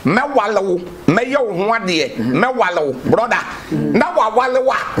me walewo me ye wo ho ade me walewo brother na wa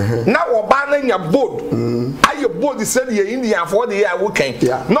walewa na wo ba na nya bold aye bold say the Indian for the year we can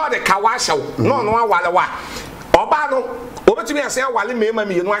no the kawasha no walewa oba no obetumi ase awale mema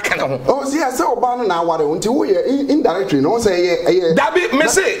me no aka ne ho oh see ase oba no na aware unti wo ye indirectly no say ye dabi me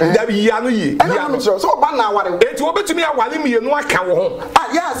say dabi ya no yi ya no so oba na aware eti obetumi awale me no aka wo ho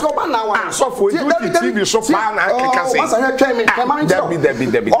yes oba na aware so for you TV so far na aka say once I try me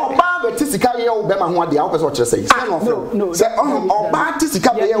dabi oba be tisika ye wo be ma ho ade a wo pese o kire say no say oba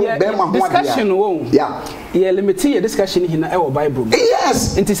tisika be ye wo be ma ho ade discussion wo yeah limit ye discussion hina e wo Bible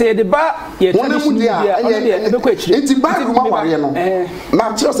yes nti say the ba ye tradition dia o de e be ko akire nti Bible ware no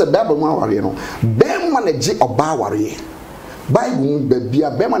na tell say Bible mu ware no be ma na ji oba ware Bible bebia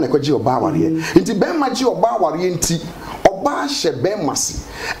bema na kwaji oba aware nti bema ji oba aware nti oba hye bema si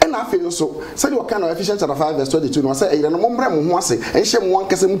na afi nso se de oka na Ephesians chapter 5 verse 22 no say eyire no mombre mo ho ase enhye mo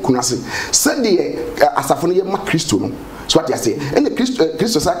wankase mu kunu ase se de asafo no ye ma Kristo no so what you say and the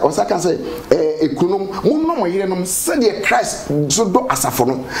Kristo sa kan say ekunom mo no mo yire no se de Christ so do asafo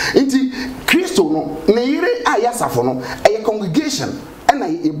no nti Kristo no ne yire aya asafo no eye congregation na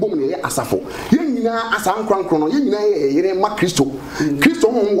ebom ne asafo ye nyina asa nkronkron no ye nyina ye yire ma Kristo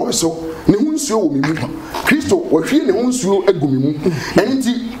Kristo ho wo so ne hu nsuo wo mi mu Kristo wo hwie ne hu nsuo agumi mu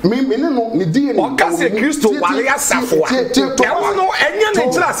enti me ne no ne die ne o ka se Kristo wale asafo a e no enye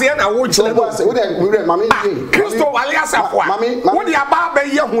ne kira se na wo kire no wo de mama Kristo wale asafo a wo de aba ba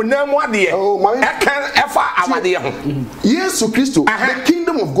ye honam ade e kan efa awade ho Yesu Kristo the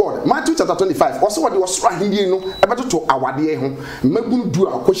kingdom of God Matthew chapter 25 also what was ahindie no e beto to awade ho magun du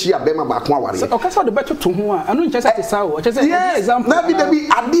akohia bema ba ko aware o ka se de beto to ho a anu nche se te sawo o che se example na bi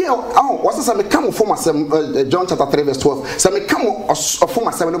ade was say me come from John chapter 3 verse 12 say me come from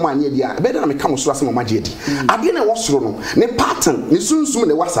asem no manye dia be na me come so asem ma ade ade na wosoro no ne pattern ne sunsum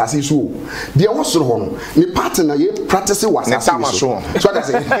ne wasase so de wosoro ho no ne pattern na ye practice wasase so that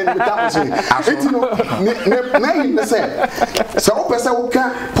say enti no ne say so o pese wo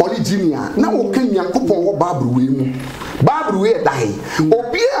ka polygyny na wo ka nyankopon wo Bible we mu Bible we dai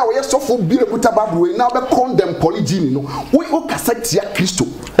obi a wo ye sofo bi rebuta Bible we na be condemn polygyny no we o kasa tia Kristo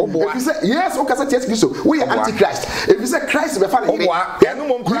if you say yes o kasa tia Kristo we antichrist if you say Christ be fa na yire enu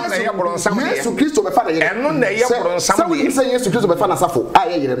mo nkura na ye boro nsam de Yesu Kristo be fa na yire enu na ye boro nsam de say Yesu Kristo be fa na safo a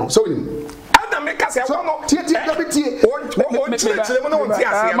ye yire no so we Adam make us say no tie da be tie o chire mo no won tie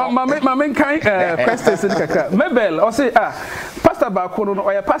ase mama kan questions ni kaka Mabel o say pastor ba ko no o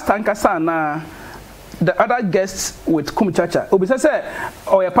ya pastor nkasa na the other guests with Kumchacha obi say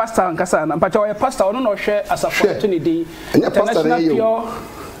o ya pastor nkasa na mpacha o ya pastor ono no hwe as opportunity international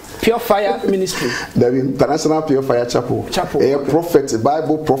pure fire ministry the international pure fire chapel a prophet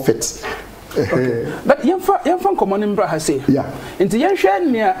Bible prophet but yemfa common mbra ha say yeah nti yenhwe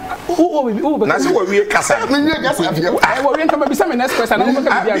nia o na se wo wie kasa me kasa afia wo wie kama bisa me next question na mo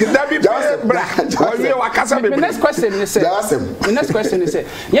ka bia da bi bra wo wie wa kasa be next question is say the next question is say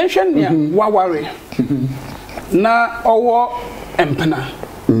yenhwe nia waware na owo empena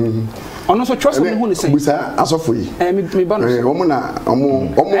ono so trust me hu ni say bisa asofo yi me bonus omo na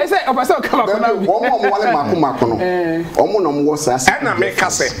omo e say opasa o kama kona omo wale mako no omo na mo sa e na me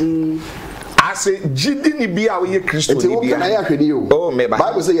kase ase jidi ni bia wo ye Kristo ni bia na ya hwede yo oh me ba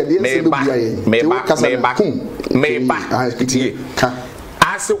Bible say ye de se do bia ye me ba ka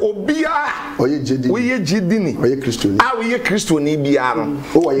ase obia oye jidi wo ye jidi ni oye Kristo ni wo ye Kristo ni bia no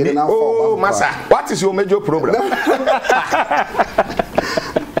o ye na oh masa what is your major problem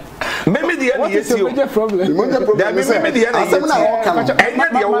Meme dia ni yesi o major problem da meme dia na yesi enya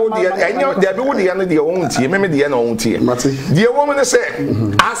dia wo dia enya dia be wo dia na dia wo ntie meme dia na wo ntie dia wo me ne se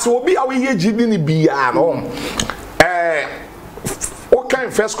as obi a wo ye jidi ni bia no o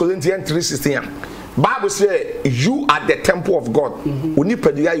kan 1 Corinthians 3:16 Bible say you are the temple of God oni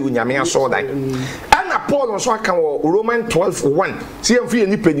padua you nyame aso dai ana Paul nso aka wo Roman 12:1 see em fi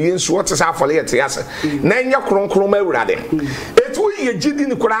ni padua nso what is afole yete ase na enya kronkron ma awurade etu ye jidi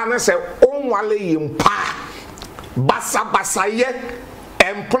ni kura na se onwale yimpa basa ye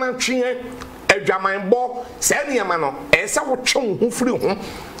emplantwe adwamanbo se niam no e se wo twe ho firi ho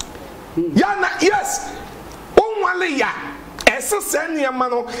ya na yes onwale ya ese se niam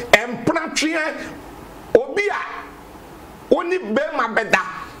no emplantwe obi a oni be ma beda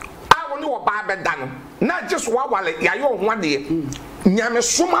a woni wo ba beda no na just wa wale ya yo ho ade nyame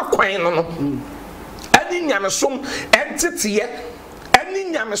soma kwan no ani nyame som entity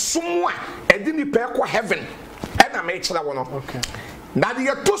ani nyame som a edi ni pe ko heaven e na me kira wo no na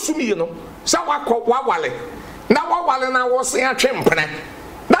de to sumi no sa wa wale na wo se atwempena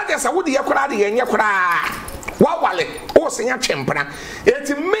na de sa wo de yakora de yenye kora wa wale wo se atwempena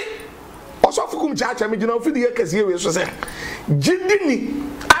eti me oso Kumchacha me gina ofidi yekase we so se jidini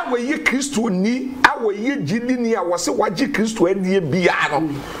awe ye Kristo ni awe ye jidini a wo se waji Kristo adie bia no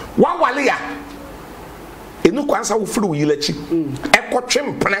wa wale ya enu kwansa wo furu yilachi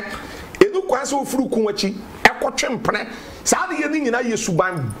ekotwempena enu kwansa wo furu kunwachi ekotwempena saa de ye ni nyina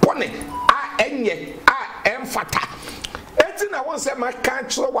yesuban bone a enye a emfata eti na won se ma kan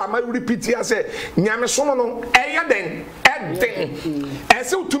chiro wa ma repeat ya se nyame so no eye den eden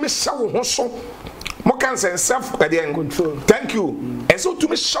ese utumi hye wo ho so mo kan se self control thank you ese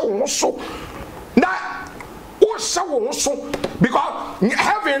utumi hye wo ho so na o hye wo ho so because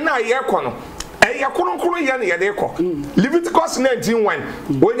heaven na ye ko no ya kronkron ya na yede kɔ Leviticus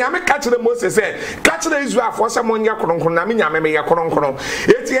 19:1 onyame ka kyerɛ Moses sɛ ka kyerɛ Israel fo sɛ monye kronkron na me nyame me ya kronkron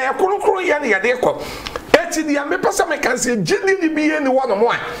eti ya kronkron ya na yede kɔ eti dia me pesa me kan sɛ gidi ni bi ye ni wono mo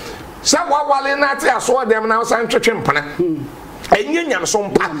a sɛ wawale na ate aso dem na san twetwe mpana enye nyamso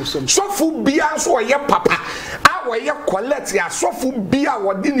mpa sofu bia so ye papa a wo ye collect ya sofu bia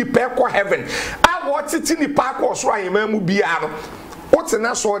wo di ni pe ko heaven a wo titi ni pa ko so ayema mu bia no wote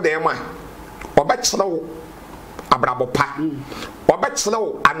na so dem a obekyerewo abrabo pa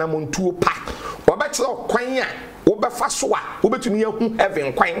obekyerewo anamontuo pa obekyerewo kwan a wo befa so a wo betumi ahu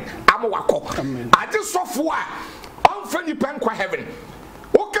heaven kwan amwakọ ade sofu a onfa ni pe ko heaven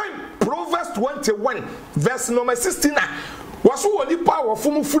okay Proverbs 21 verse number 16 waso woni pa wo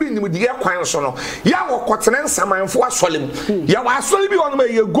fom furi nim de kwan so no ya wo kotene nsamanfo asolem ya wa asole bi wono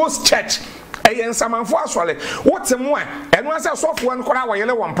ye ghost church eye nsamanfo asole wotemu a eno ase sofo no kora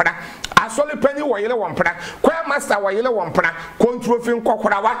woyele wompra asole pani woyele wompra kwa master woyele wompra kontrofi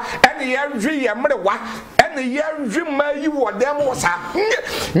nkokora wa ene ye hwe ye mrewa ene ye hwe mayi wo dem wo sa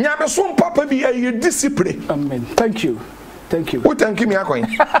nyame so papa bi ye discipline. Amen. Thank you. Thank you. Who thank you me akoin?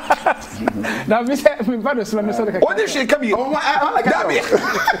 Now me say me father so me say the what is she come here? That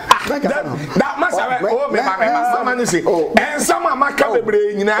must have oh me master man say and some amaka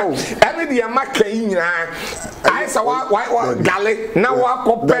bebre nyina every day amaka nyina I say why gale na wa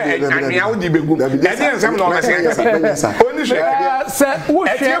kope anwea wo di begum e dey nsem na o me say only she say wo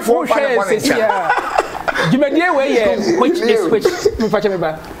hwe say Jumedie we ye which is which me fache me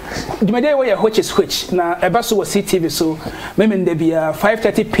ba Jumedie we ye which is which na eba so CTV so me nda bia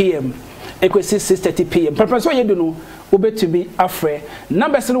 5:30 p.m. ekwesi 6:30 p.m. Purpose we ye do no wo betumi afre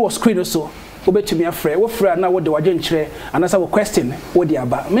numbers no was screen so wo betumi afre wo fra na wo de waje nkyere anasa wo question wo de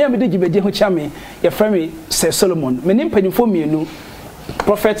aba me am de Jumedie ho cha me ye fra me Sir Solomon me nim panimfo mienu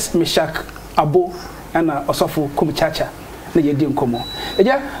Prophet Meshach Aboh ana osofo Kumchacha na ye di nkomo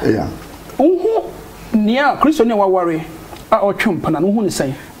eja Nia Christian wa worry a otwem pana no hu ne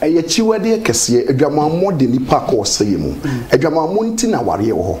san eye chiwade kese adwamammo de nipa ko oseye mu adwamammo nti na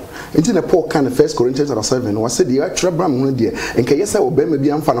ware wo ho nti na Paul kan 1 Corinthians 7 wa se de atwere bram ho de enka yesa obema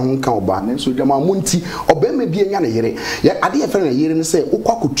bia mfa na ho nka oba na so adwamammo nti obema bia nya ne yere ya ade ye fere na yere ne se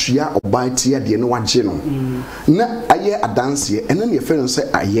ukwakotua oba tie de ne wage no na aye adanse ene ne fere no se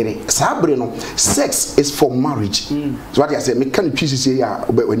ayere sabre no sex is for marriage so what I say me kan twisisi ya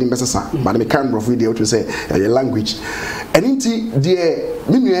obani mesesa but me kan bro video to say language enti de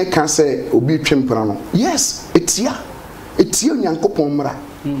I can say obi twempra no yes etia nyankopon mra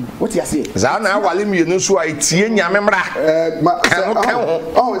what you say za na wale mienu so a etie nyame mra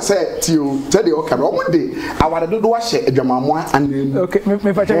oh say tio tell o kan o de awade dodo wa hye adwamamo anem okay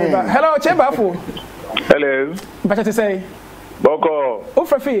me fa check ba hello chemba fo hello ba che say boko o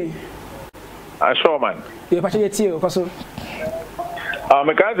frafi a showman e pa che tie o koso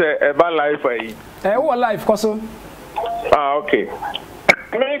me kan say e ba life aí o life koso okay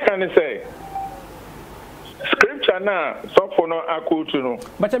me can say scripture na so for no akutu no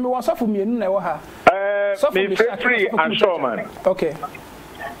but me was for me na e wo ha me free and sure man okay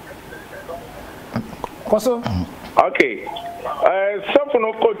koso okay so for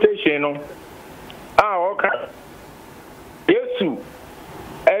no quotation no okay Yesu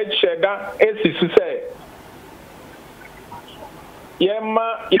echeda esisu say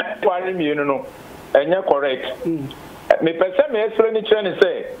yema ikwari mi no enye correct me pese me esre ni kire ni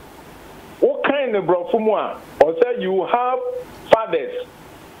say what kind of brofumu a or say you have fathers,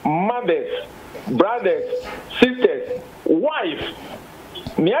 mothers, brothers, sisters, wife.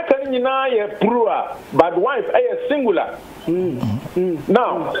 Me aka ni na ye plural but wife a singular.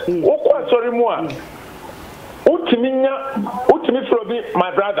 Now okwa sorry mu a utimi flobi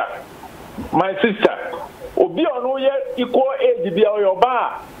my brother, my sister. Obi ono ye equal age bi o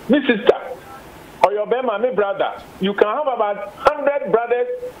ba me sister. Or your bema, my brother, you can have about 100 brothers,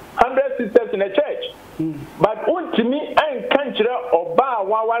 100 sisters in a church. But ultimately, I can't or bar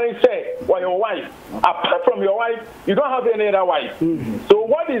what say, or your wife. Apart from your wife, you don't have any other wife. So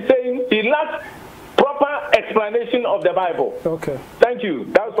what he's saying, he lacks proper explanation of the Bible. Okay. Thank you.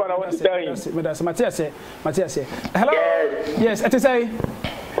 That's what I want to tell him. Matthias. Hello. Yes. At say.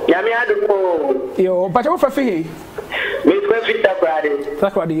 Yami adu. Yo, but you for free. Me for free takrade.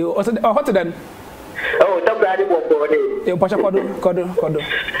 Takrade you. Oh, hot then. Oh, takrade boko de. Yo, pacha kodo.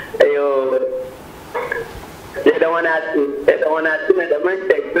 Yo. They don't want to the man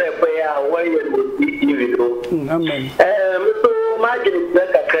take play for ya where you will be even. Amen. So imagine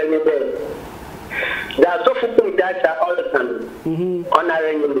that kind of there are so few things that all the time.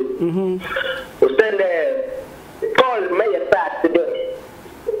 Honoring you. We send Paul may start today.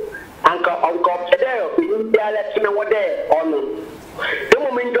 And uncle today, we let you know what they on the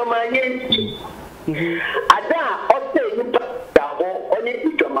moment of my name. Ada, okay, you only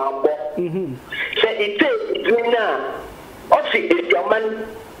to my boy. Say it is now. Osi is your man.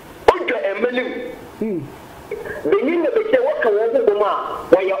 Ojo emelu. Benin the be what can we do ma?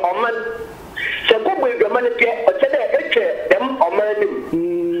 Why your man? Say go with your man here. O say that them o man.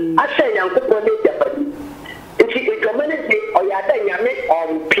 I say young people need Japan. If your man is or ya da nyame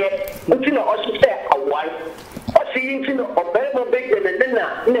on pie. Unti no osi say awai. Osi inti no obey mo be na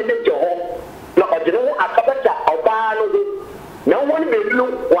na jo. Na odino akabata oba no do. No one be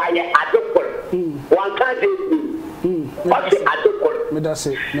look why you adopted. One can't do. What's the adopted?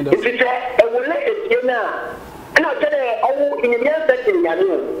 Medase. If you say, I will let it now. And I'll tell you, oh, in the year that in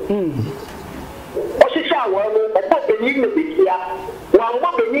Yanu. What's the shower? About the need of the year. One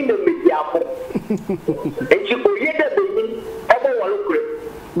more beneath the Yako. And you could hear the baby, everyone look great.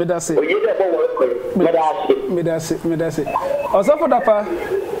 Medase. Also for Dapa.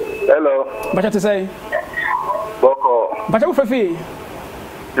 Hello. What you say? Boko. But you free.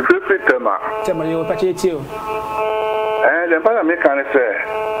 You free tema. Tema you package you. And the father me can say,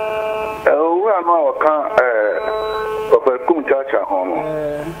 we are now can Kumchacha home.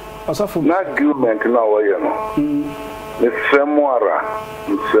 Also for not argument now you know. It's Semuara.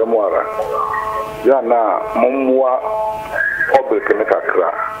 Yana Mumwa Obek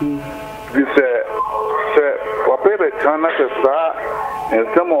Nekakra. This say wapere chana sa and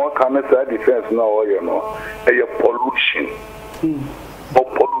some of our defense now you know a pollution. Or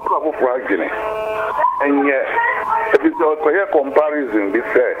pollution fragile. And yet if it's a comparison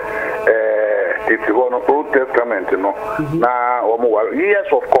this it's one of Old Testament, you know. Now yes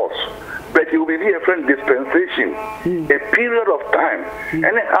of course. But it will be a different dispensation, a period of time.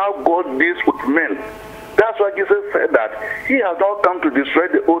 And how God deals with men. That's why Jesus said that he has not come to destroy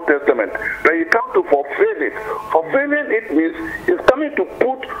the Old Testament, but he come to fulfill it. Fulfilling it means he's coming to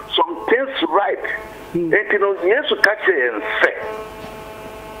put some things right. And you know, yes, to catch it and say,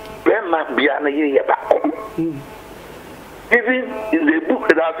 even in the book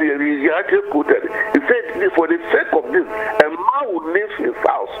that he actually quoted, he said, for the sake of this, a man would leave his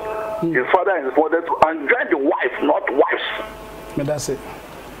house, his father and his mother, and join the wife, not wives. But that's it.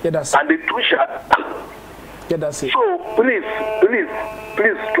 Yeah, that's it. And the two shall. Yeah, that's it. So please,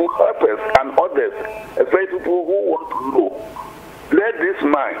 to help us and others, especially people who want to know, let this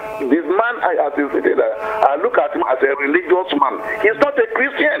man, as he said, I look at him as a religious man. He's not a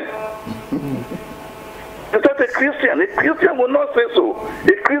Christian. He's not a Christian. A Christian will not say so.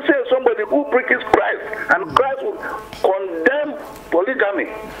 A Christian is somebody who preaches Christ, and Christ will condemn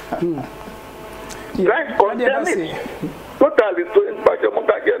polygamy. Christ condemns it. Totally. So in fact, me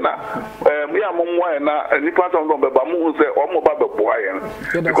and Mumwa and the part of the Bamu say, "Oh, my Baba boy."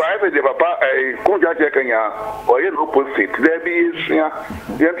 Because I said, "Papa, Kumchacha Kenya, or you opposite. There be you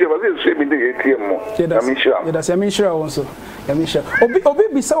have to say me the ATM. Yeah, that's I'm sure also. I'm sure. Obi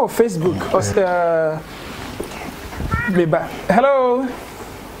bisa on Facebook. Hello.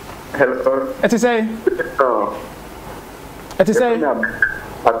 Hello. What you say? What you say?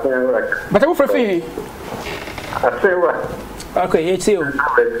 But I'm free. I say what? Okay, it's you.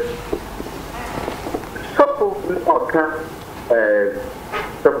 So,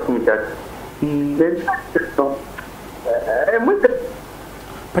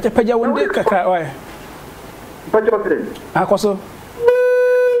 Pacha paja wonde kaka why? Pacha pere. Akoso.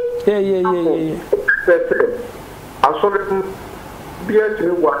 Yeah. I saw them beer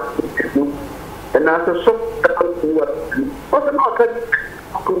to one. And as a soft what's the market?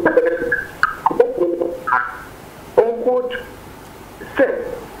 Unquote said,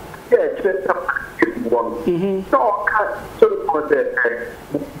 yes, one. So, for the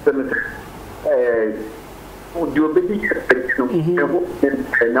you be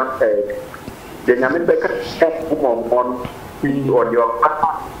enough the Namibeka on your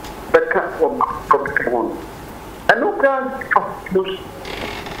back on. And no ground of news.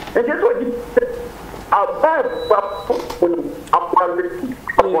 And just what you said.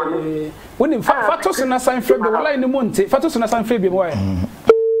 When in Fatos and Assign Free, but in the Monte, Fatos and Assign Free, boy.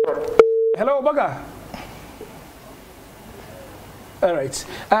 Hello, Baga. All right.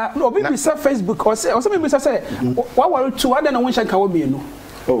 No, maybe Facebook or something. Say, what were two other than one shall call me?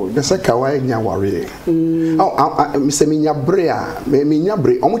 Oh, the second way, Yawari. Oh, Mr. Minya Bre,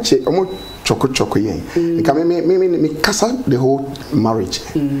 choco yen. Me casa the whole marriage.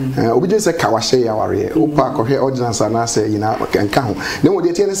 Obi say kawashe Yawari. Opa ko he ordinance and say you know can count. Then what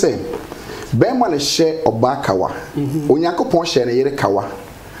they say? Ben man share obakawa. Onyankopon share na yere kawa.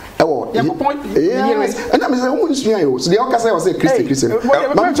 ewo yes and am say who nsuya yo so the okasa was say Christian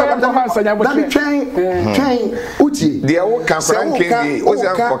train uti the wo kan franken o se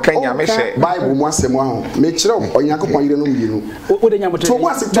an Kenya me she Bible mu asem ho me kire Onyankopon yire no mbienu o de nyamoto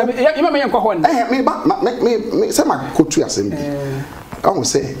e ma me yanko ho me say ma kotu asem bi I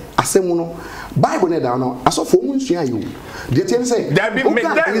say asem no Bible ne da no asofo mu nsuya yo de tie say there be me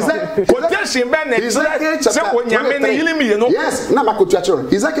there quotation be na say onyame ne yilimi no yes na ma kotu akiro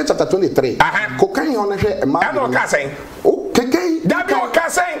Ezekiel chapter 23 kokan yo na hwe ma na o ka say o keke da bi o ka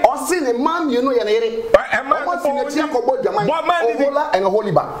say o si ne man you know ye na yere o si ne tia ko bodwaman o hola and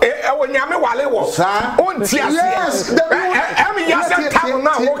holy ba onyame wale wo on ti ase yes am yase tam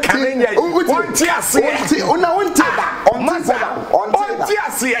na wo kan nya on ti ase ona on ti ba on ti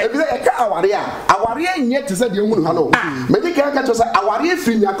ase e bi e ka aware nye te se de hunu ha no me di kan ka to say aware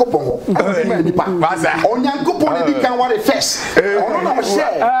firi Nyankopon ho nipa Onyankopon ne di kan ware first ono na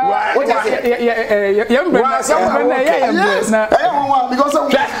share na because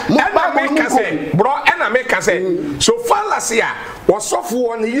bro and I make say so far last year was suffer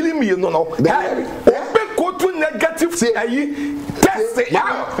on yilimi no be go to negative ayi test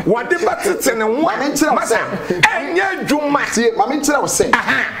ya what the battle ne masa enye dwuma tie mama ntira wo say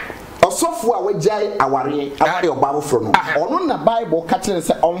osofo a wajai aware obabo fro no ono na Bible ka kire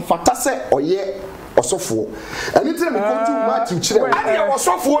say onfata say oye osofo ani tire me kontu Matthew kire ani ya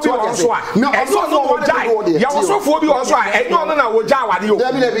osofo bi onso a enyo no wajai ya osofo bi onso a enyo no na wajai aware o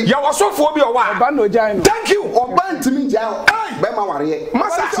ya osofo bi owa oba no jai no thank you oba ntimi jai be ma ware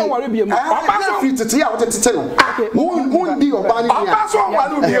masa so ware bi mu oba so fitete a wotete no mun di oba ni ya oba so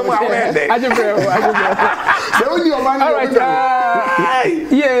ware bi mu awende ajebre se oni oba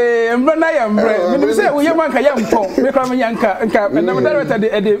ni yeah mbana ya mbre me say wo yema nka ya mpon me kra me yanka nka na me director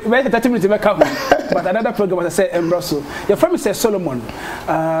de 30 minutes me ka but another program was say embroso your friend say Solomon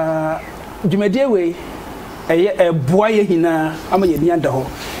dwumadie we eye boaye hina ama ye nia da ho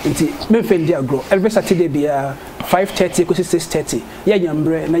nti me fendi agro every Saturday bia 5:30 ko 6:30 ya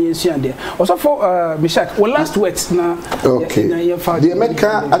nyambre na yensu ade also for Meshach well last words na okay the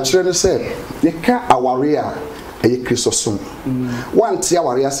America actually said ye ka aware a eye Christosum one ti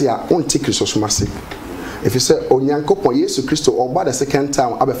aware ase a onti Christosum ase if you say Onyankopon Yesu Kristo oba the second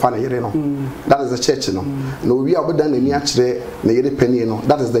time abefa na yere no that is the church no no we obodan na ni akire na yere pani no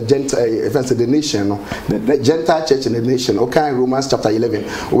that is the Gentile events the nation no the Gentile church in the nation okay Romans chapter 11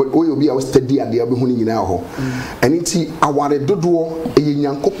 we obi a study ade abehu ni nyina ho aniti aware dodo eye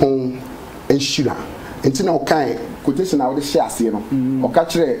Nyankopon enhyira enti na okay quotation na we share ase no oka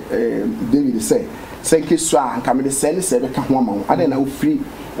kire David say senke so a nka me de sele se be ka ho ama ade na ofiri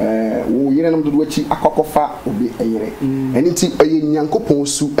wo yire nam dodo achi akokofa obi ayire eniti oye Nyankopon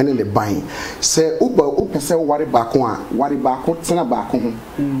su ene ne ban se uba opese ware baako a ware baako tena baako ho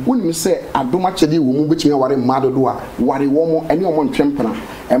woni se adoma chede wo mu betumi ware madodo a ware wo mo ene o mo ntwempena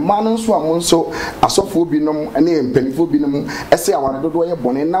ema no nso a mo nso asofo obi nom ene mpanifo obi nom ese aware dodo ye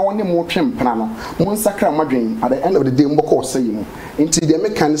bone na wone mo twempena no mo nsakra madwen at the end of the day mboko say mu enti de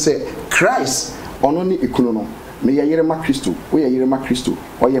mekan say Christ ono ni ikuno no me yere ma Kristo wo yere ma Kristo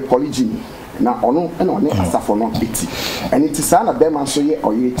oye polygyny na ono ena one asafo no eti eni ti sa na be ma so ye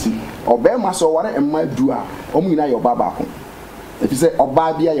oye eti obe ma so ware emma du a omu nyina ye oba baako efi se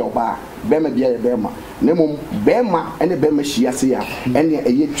oba bia ye oba be ma bia ye be ma na mom be ma ene be ma hia se ya ene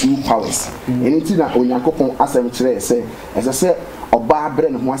eye two powers eni ti na Onyankopon asem kire se se oba bre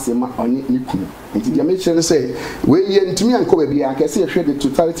ne ho asem ma onye ni kunu enti dia me kire se we ye ntimi anko ba bia ka se hwe the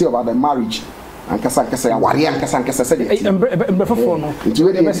totality of the marriage ankasa ya wari ankasa se de embrefo no nti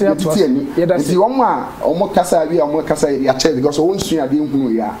we de titi ani nti omo kasa bi omo kasa ya che because won sua de hunu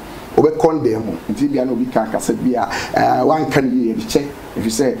ya obe condemn nti bia no bi ka kasa bia wan kan ye de che if you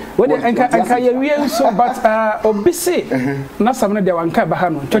say we de anka ye wie so but obisi na sam no de wanka ba ha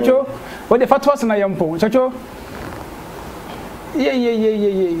no chocho we de fatwas na yampo chocho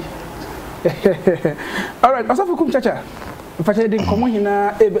ye all right asafu Kumchacha fache de komo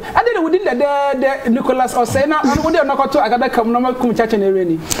hina ade na wudin de Nicholas Osei na anu wudi na koto agada kam na Kumchacha na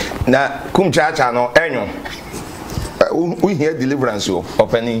ereni na Kumchacha no enyo we hear deliverance o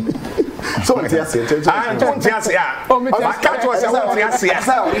openi so ntiase ntiase a catch was ntiase a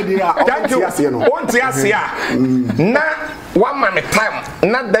thank you ntiase a na one man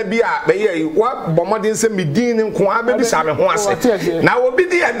time na da bia be ye wa bomodin se medin nko abebi sa me ho ase na obi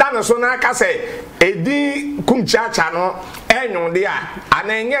di eda no so na aka se edi Kumchacha no enyo de a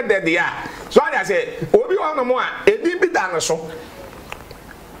ana enye de a so ada se obi wa no mo a edi bi da no so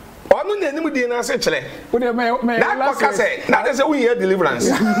Onu na nim di na se kire. That ka say, that say we hear deliverance.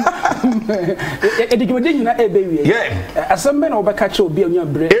 Edikimode nyina ebewie. Yeah. Asembe na obeka che obi anya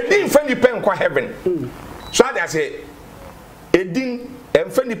bre. Edin fa ni pen kwa heaven. So that say edin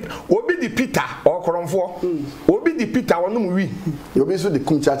emfani obi di Peter okoromfo. Obi di Peter wonum wi. Obi so di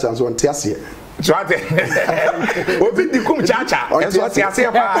Kumchacha so nte ase. So ate obi di Kumchacha eso ate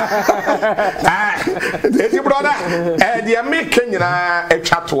ase pa. Eti brother the make nyina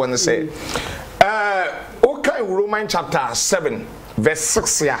atwa to one say okay Roman chapter 7 verse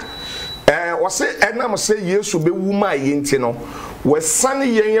 6 ya wose enam say Yesu be wuma yenti no wesane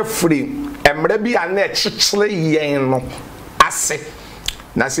yen afri emre bi ana ekyekere yen no ase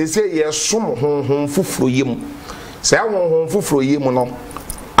na sese yesom honhom fufuro yem se honhom fufuro yem no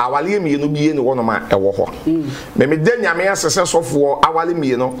awale mienu biye ne wono ma ewo ho me de nyame asese sofo awale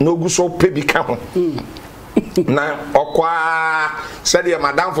mienu na oguso pebi ka ho na okwa said the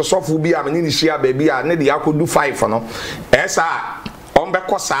madam for sofo bi am ni hia ba bi a ne de yakodu 5 no esa on be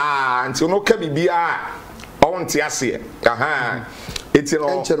kosa nti no ka bibia on ti ase aha eti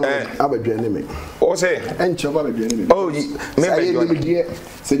no abadwane me o say enche ba abadwane me oh me be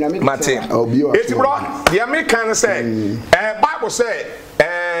se nyame mate eti bro the American say Bible say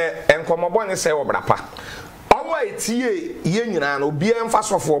enkomobo ne say obrapa owo etie ye nyina no obi emfa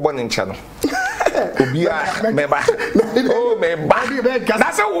sofo obo ne nche no obi a meba oh meba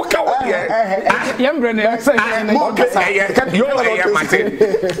that's a work out here yembre ne say yo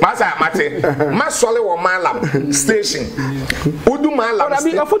mate masole wo malam station udu malam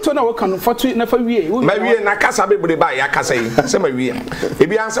abi afoto na wo kan foto na fa wie ma wie na kasa bebre ba ya kasa yi se ma wie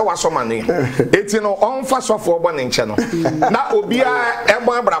ebi anse wasoma ne eti no onfa sofo obo ne nche no na obi a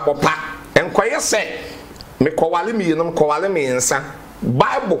ebo abrabo pa enkoye se me kowale mi yenom kowale mi nsa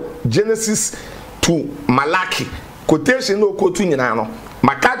Bible Genesis to Malachi quotation no quote nyina no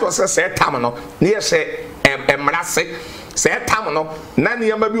makato se tam no na ye se emrase se tam no na ne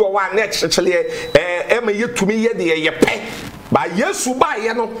yama bi wo wa na kyekele ema yetumi ye de ye pe ba Yesu ba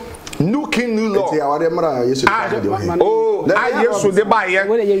ye no new king new law ti awade mara Yesu Yesu de ba ye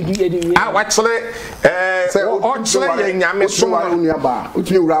wachele o chele ye nyame so nua ba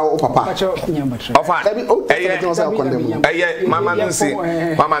utumi wura o papa ofa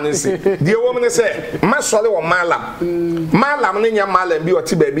mama nsi die wo me se masole wo malam ne nya malam bi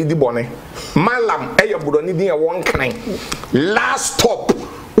oti ba bi di bone malam eye buroni din e won kan last stop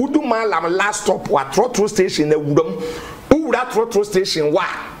udu malam last stop wa trotro station na wudom uwura trotro station wa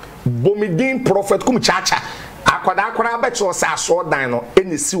bomidin prophet Kumchacha akwada becho sa so dan no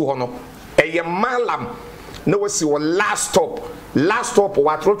enesi ho no eye malam na wasi wo last stop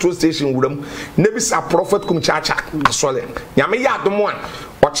wa trotro station wuram na bisa prophet Kumchacha asole nyame ya adom a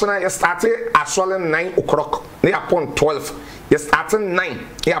ochena ye start asole 9 o'clock na upon 12 ye start 9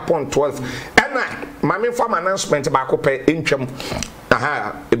 ye upon 12 ena mame form announcement ba ko pe entwam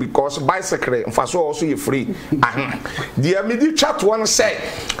aha because bicycle mfaso also you free aha the midi chat one say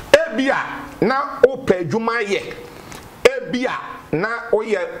ebia na opa adwuma ye ebia na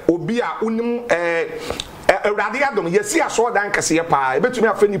oye obi a unim Awurade adom yesi aso dan kase ye pa ebetumi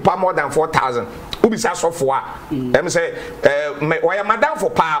afeni pa more than 4,000 ubisa sofo a em say oya madam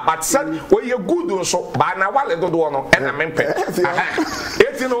for pa but said oye good so ba na wale dodo no na mempe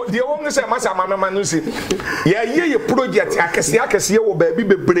eti no de won say masa mama no si ye project akase wo ba bi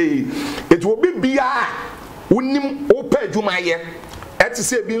bebre eti obi bia unim opa adwuma ye eti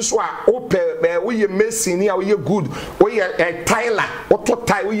say bi nso a opa we ye mason a we ye good we ye tiler auto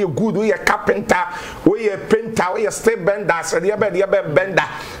tie we ye good we ye carpenter we ye painter we ye step bender so de be bender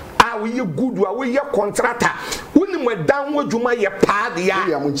we ye good we ye contractor woni mo dan wo dwuma ye pa de ya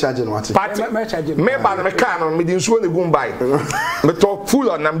we am charge no ate me ba na me car no me di nso ne gumbai me to full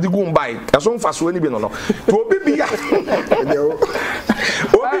on am di gumbai aso mfa so ni bi no to obi bia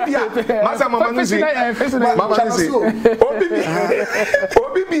masa mama no si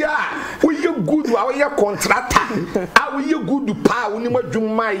obi bia we ye good we ye contractor we ye good pa woni mo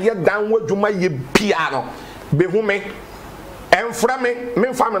dwuma ye dan wo dwuma ye bia no be hu me emfra me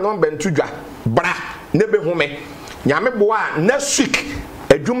mfa me no bentudwa bra ne be hu me nyame boa next week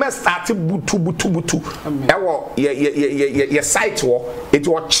adwuma start butu ewo ye site wo it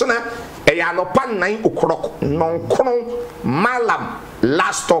wo chena ya no pa 9 o'clock non kron malam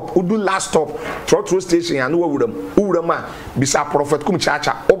last stop udu last stop trotro station ya no wuram a bisa prophet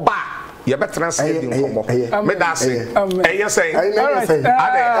Kumchacha oba ye be translate din komo me da say say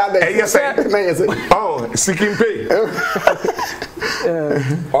oh seeking pay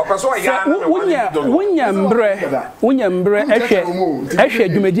wonya mbre ehwe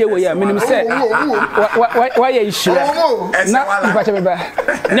dwumadie wo ya menim se wa ya ishira na ipache beba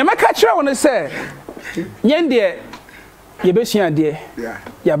ne maka kire wo ne se nyende ye besua de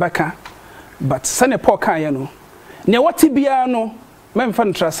ya baka but sane Paul kan ye no ne wati bia no memfa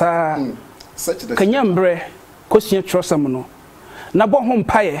ntrasa kanya mbre kosua trosam no na bo ho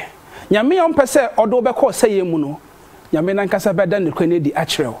mpaye nyame ya mpese odo be ko seye mu no nyame na nkasa beda ne kwani di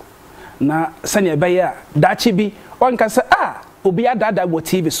akireo na sane be ya dachi bi on kasa obi adada wo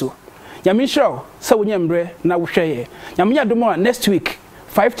TV so nyame hiro se wonya mbre na wo hweye nyame ya domo next week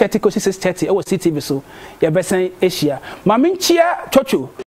 5:30 ko 6:30 e wo CTV so ya besen Asia mame nchia chocho